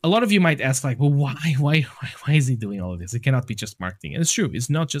 And a lot of you might ask, like, well, why is he doing all of this? It cannot be just marketing. And it's true,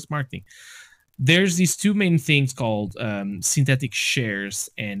 it's not just marketing. There's these two main things called synthetic shares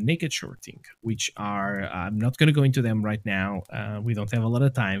and naked shorting, which are, I'm not going to go into them right now. We don't have a lot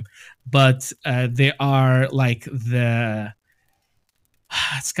of time, but they are like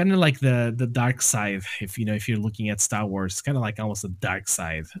it's kind of like the dark side. If you're looking at Star Wars, it's kind of like almost the dark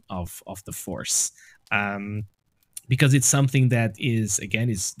side of the Force. Because it's something that is, again,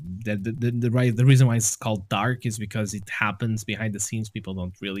 is that the reason why it's called dark is because it happens behind the scenes. People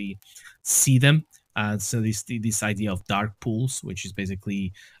don't really see them. So this idea of dark pools, which is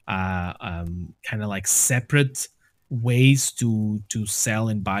basically kind of like separate ways to sell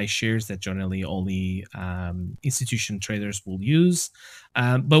and buy shares that generally only institution traders will use.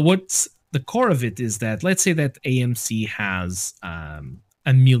 But what's the core of it is that, let's say that AMC has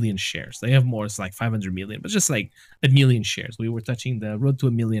a million shares. They have more, it's like 500 million, but just like a million shares. We were touching the road to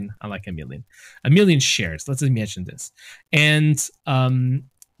a million. I like a million shares. Let's imagine this. And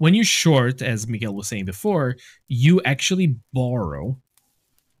when you short, as Miguel was saying before, you actually borrow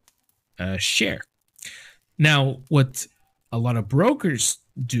share. Now, what a lot of brokers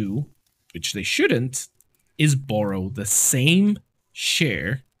do, which they shouldn't, is borrow the same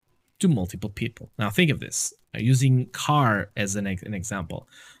share to multiple people. Now, think of this using car as an example.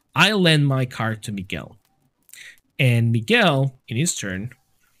 I lend my car to Miguel, and Miguel, in his turn,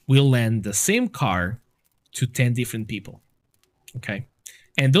 will lend the same car to 10 different people. Okay.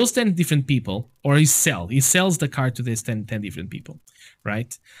 And those 10 different people, or he sells the car to these 10 different people,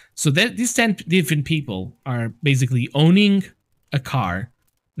 right? So that these 10 different people are basically owning a car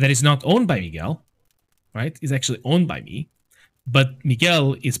that is not owned by Miguel, right? It's actually owned by me, but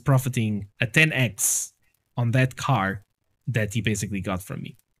Miguel is profiting a 10x on that car that he basically got from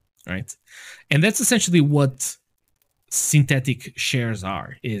me, right? And that's essentially what synthetic shares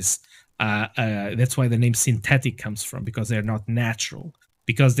are. That's why the name synthetic comes from, because they're not natural,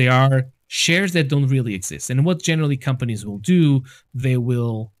 because they are shares that don't really exist. And what generally companies will do, they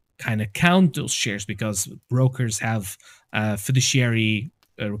will kind of count those shares, because brokers have fiduciary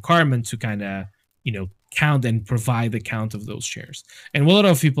requirement to kind of count and provide the count of those shares. And what a lot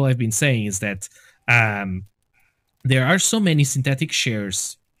of people have been saying is that there are so many synthetic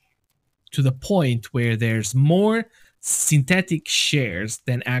shares to the point where there's more synthetic shares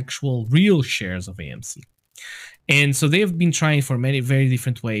than actual real shares of AMC. And so they've been trying for many very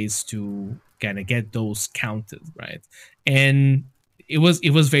different ways to kind of get those counted, right? And it was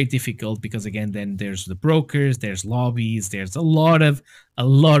very difficult, because again, then there's the brokers, there's lobbies, there's a lot of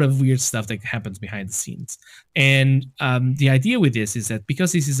weird stuff that happens behind the scenes. And the idea with this is that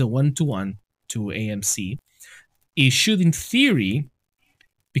because this is a 1-to-1 to AMC, it should, in theory,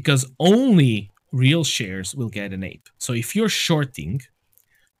 because only real shares will get an ape. So if you're shorting,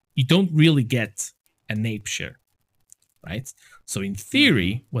 you don't really get an ape share, right? So in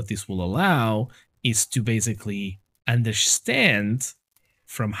theory, what this will allow is to basically understand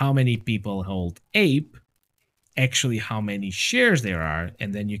from how many people hold ape actually how many shares there are,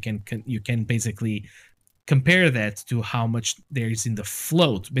 and then you can basically compare that to how much there is in the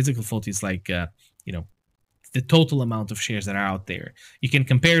float. Basically, float is like the total amount of shares that are out there. You can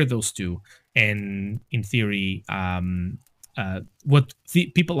compare those two, and in theory, what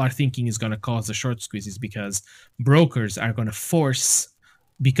people are thinking is going to cause a short squeeze is because brokers are going to force,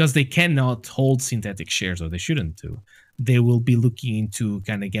 because they cannot hold synthetic shares, or they shouldn't do. They will be looking into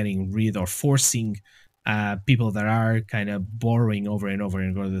kind of getting rid or forcing people that are kind of borrowing over and over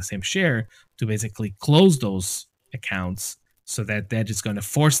and over the same share to basically close those accounts, so that is going to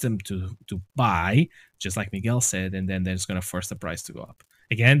force them to buy, just like Miguel said, and then that's going to force the price to go up.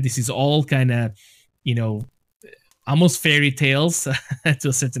 Again, this is all kind of, almost fairy tales to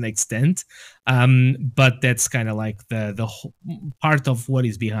a certain extent, but that's kind of like the whole part of what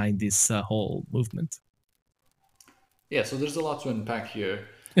is behind this whole movement. Yeah, so there's a lot to unpack here.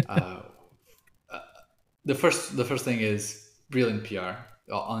 The first thing is brilliant PR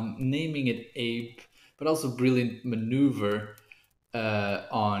on naming it ape, but also brilliant maneuver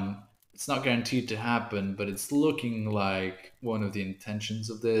on it's not guaranteed to happen, but it's looking like one of the intentions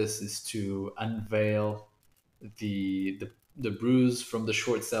of this is to unveil the bruise from the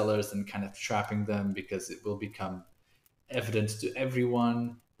short sellers and kind of trapping them, because it will become evident to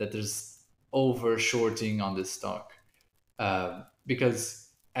everyone that there's over shorting on this stock. Because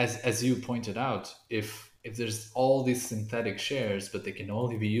as you pointed out, if there's all these synthetic shares, but they can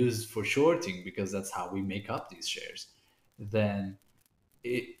only be used for shorting because that's how we make up these shares, then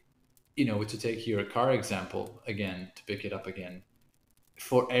it, to take your car example again, to pick it up again,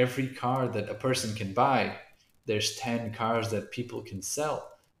 for every car that a person can buy, there's 10 cars that people can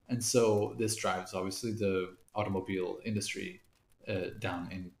sell. And so this drives obviously the automobile industry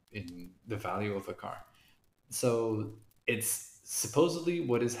down in the value of a car. So it's supposedly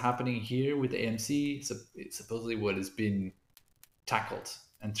what is happening here with AMC. So it's supposedly what has been tackled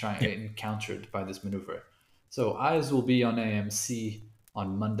and and countered by this maneuver. So eyes will be on AMC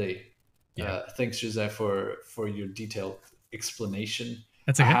on Monday. Yeah. Thanks, Jose, for your detailed explanation.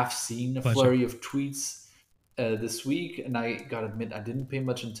 That's I okay. have seen a flurry of tweets this week, and I gotta admit I didn't pay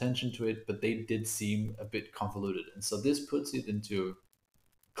much attention to it, but they did seem a bit convoluted, and so this puts it into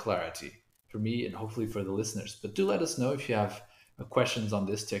clarity for me and hopefully for the listeners. But do let us know if you have questions on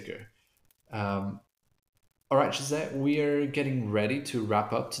this ticker. All right, Jose, we are getting ready to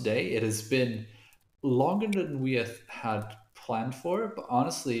wrap up today. It has been longer than we had planned for, but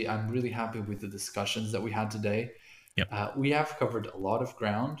honestly, I'm really happy with the discussions that we had today. Yep. We have covered a lot of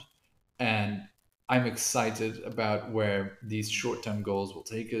ground, and I'm excited about where these short term goals will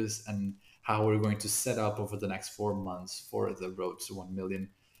take us and how we're going to set up over the next 4 months for the road to 1 million.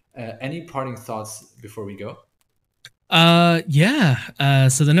 Any parting thoughts before we go? Yeah.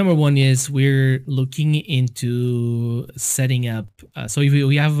 So the number one is we're looking into setting up. So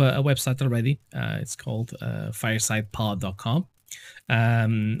we have a website already. It's called firesidepod.com.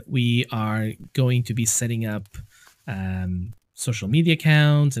 We are going to be setting up social media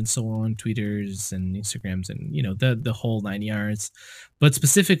accounts and so on, Twitters and Instagrams, and the whole 9 yards. But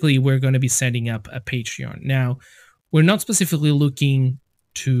specifically, we're going to be setting up a Patreon. Now, we're not specifically looking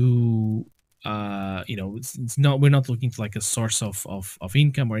to it's not, we're not looking to like a source of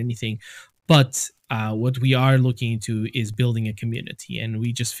income or anything, but what we are looking to is building a community, and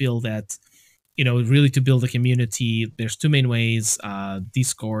we just feel that really to build a community, there's two main ways: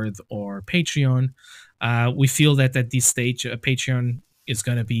 Discord or Patreon. We feel that at this stage, a Patreon is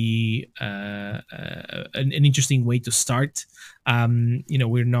going to be an interesting way to start.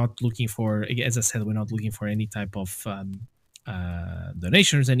 We're not looking for, as I said, we're not looking for any type of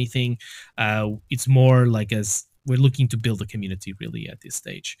donations or anything. It's more like as we're looking to build a community really at this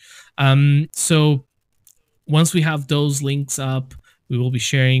stage. So once we have those links up, we will be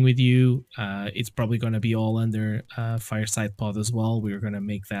sharing with you. It's probably going to be all under Fireside Pod as well. We're going to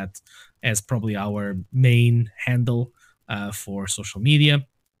make that as probably our main handle for social media.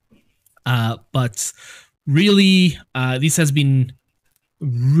 But really, this has been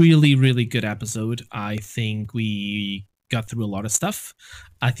really, really good episode. I think we got through a lot of stuff.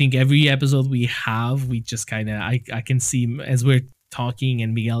 I think every episode we have, we just kind of, I can see as we're talking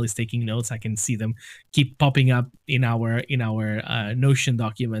and Miguel is taking notes, I can see them keep popping up in our Notion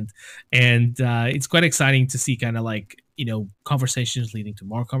document, and it's quite exciting to see kind of like conversations leading to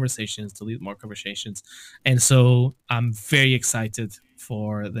more conversations to lead more conversations, and so I'm very excited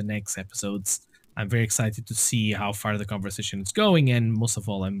for the next episodes. I'm very excited to see how far the conversation is going, and most of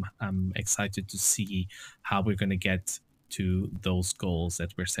all, I'm excited to see how we're going to get to those goals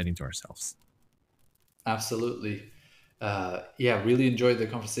that we're setting to ourselves. Absolutely. Yeah, really enjoyed the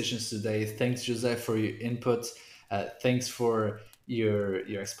conversations today. Thanks, Jose, for your input. Thanks for your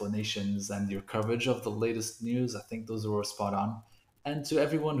explanations and your coverage of the latest news. I think those were spot on. And to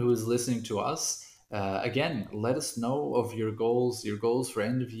everyone who is listening to us, again, let us know of your goals for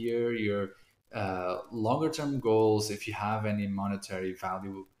end of year, your longer term goals, if you have any monetary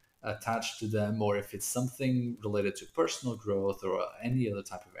value attached to them, or if it's something related to personal growth or any other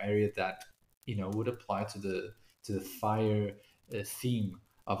type of area that would apply to the fire theme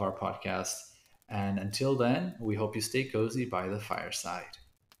of our podcast. And until then, we hope you stay cozy by the fireside.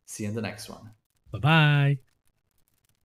 See you in the next one. Bye bye.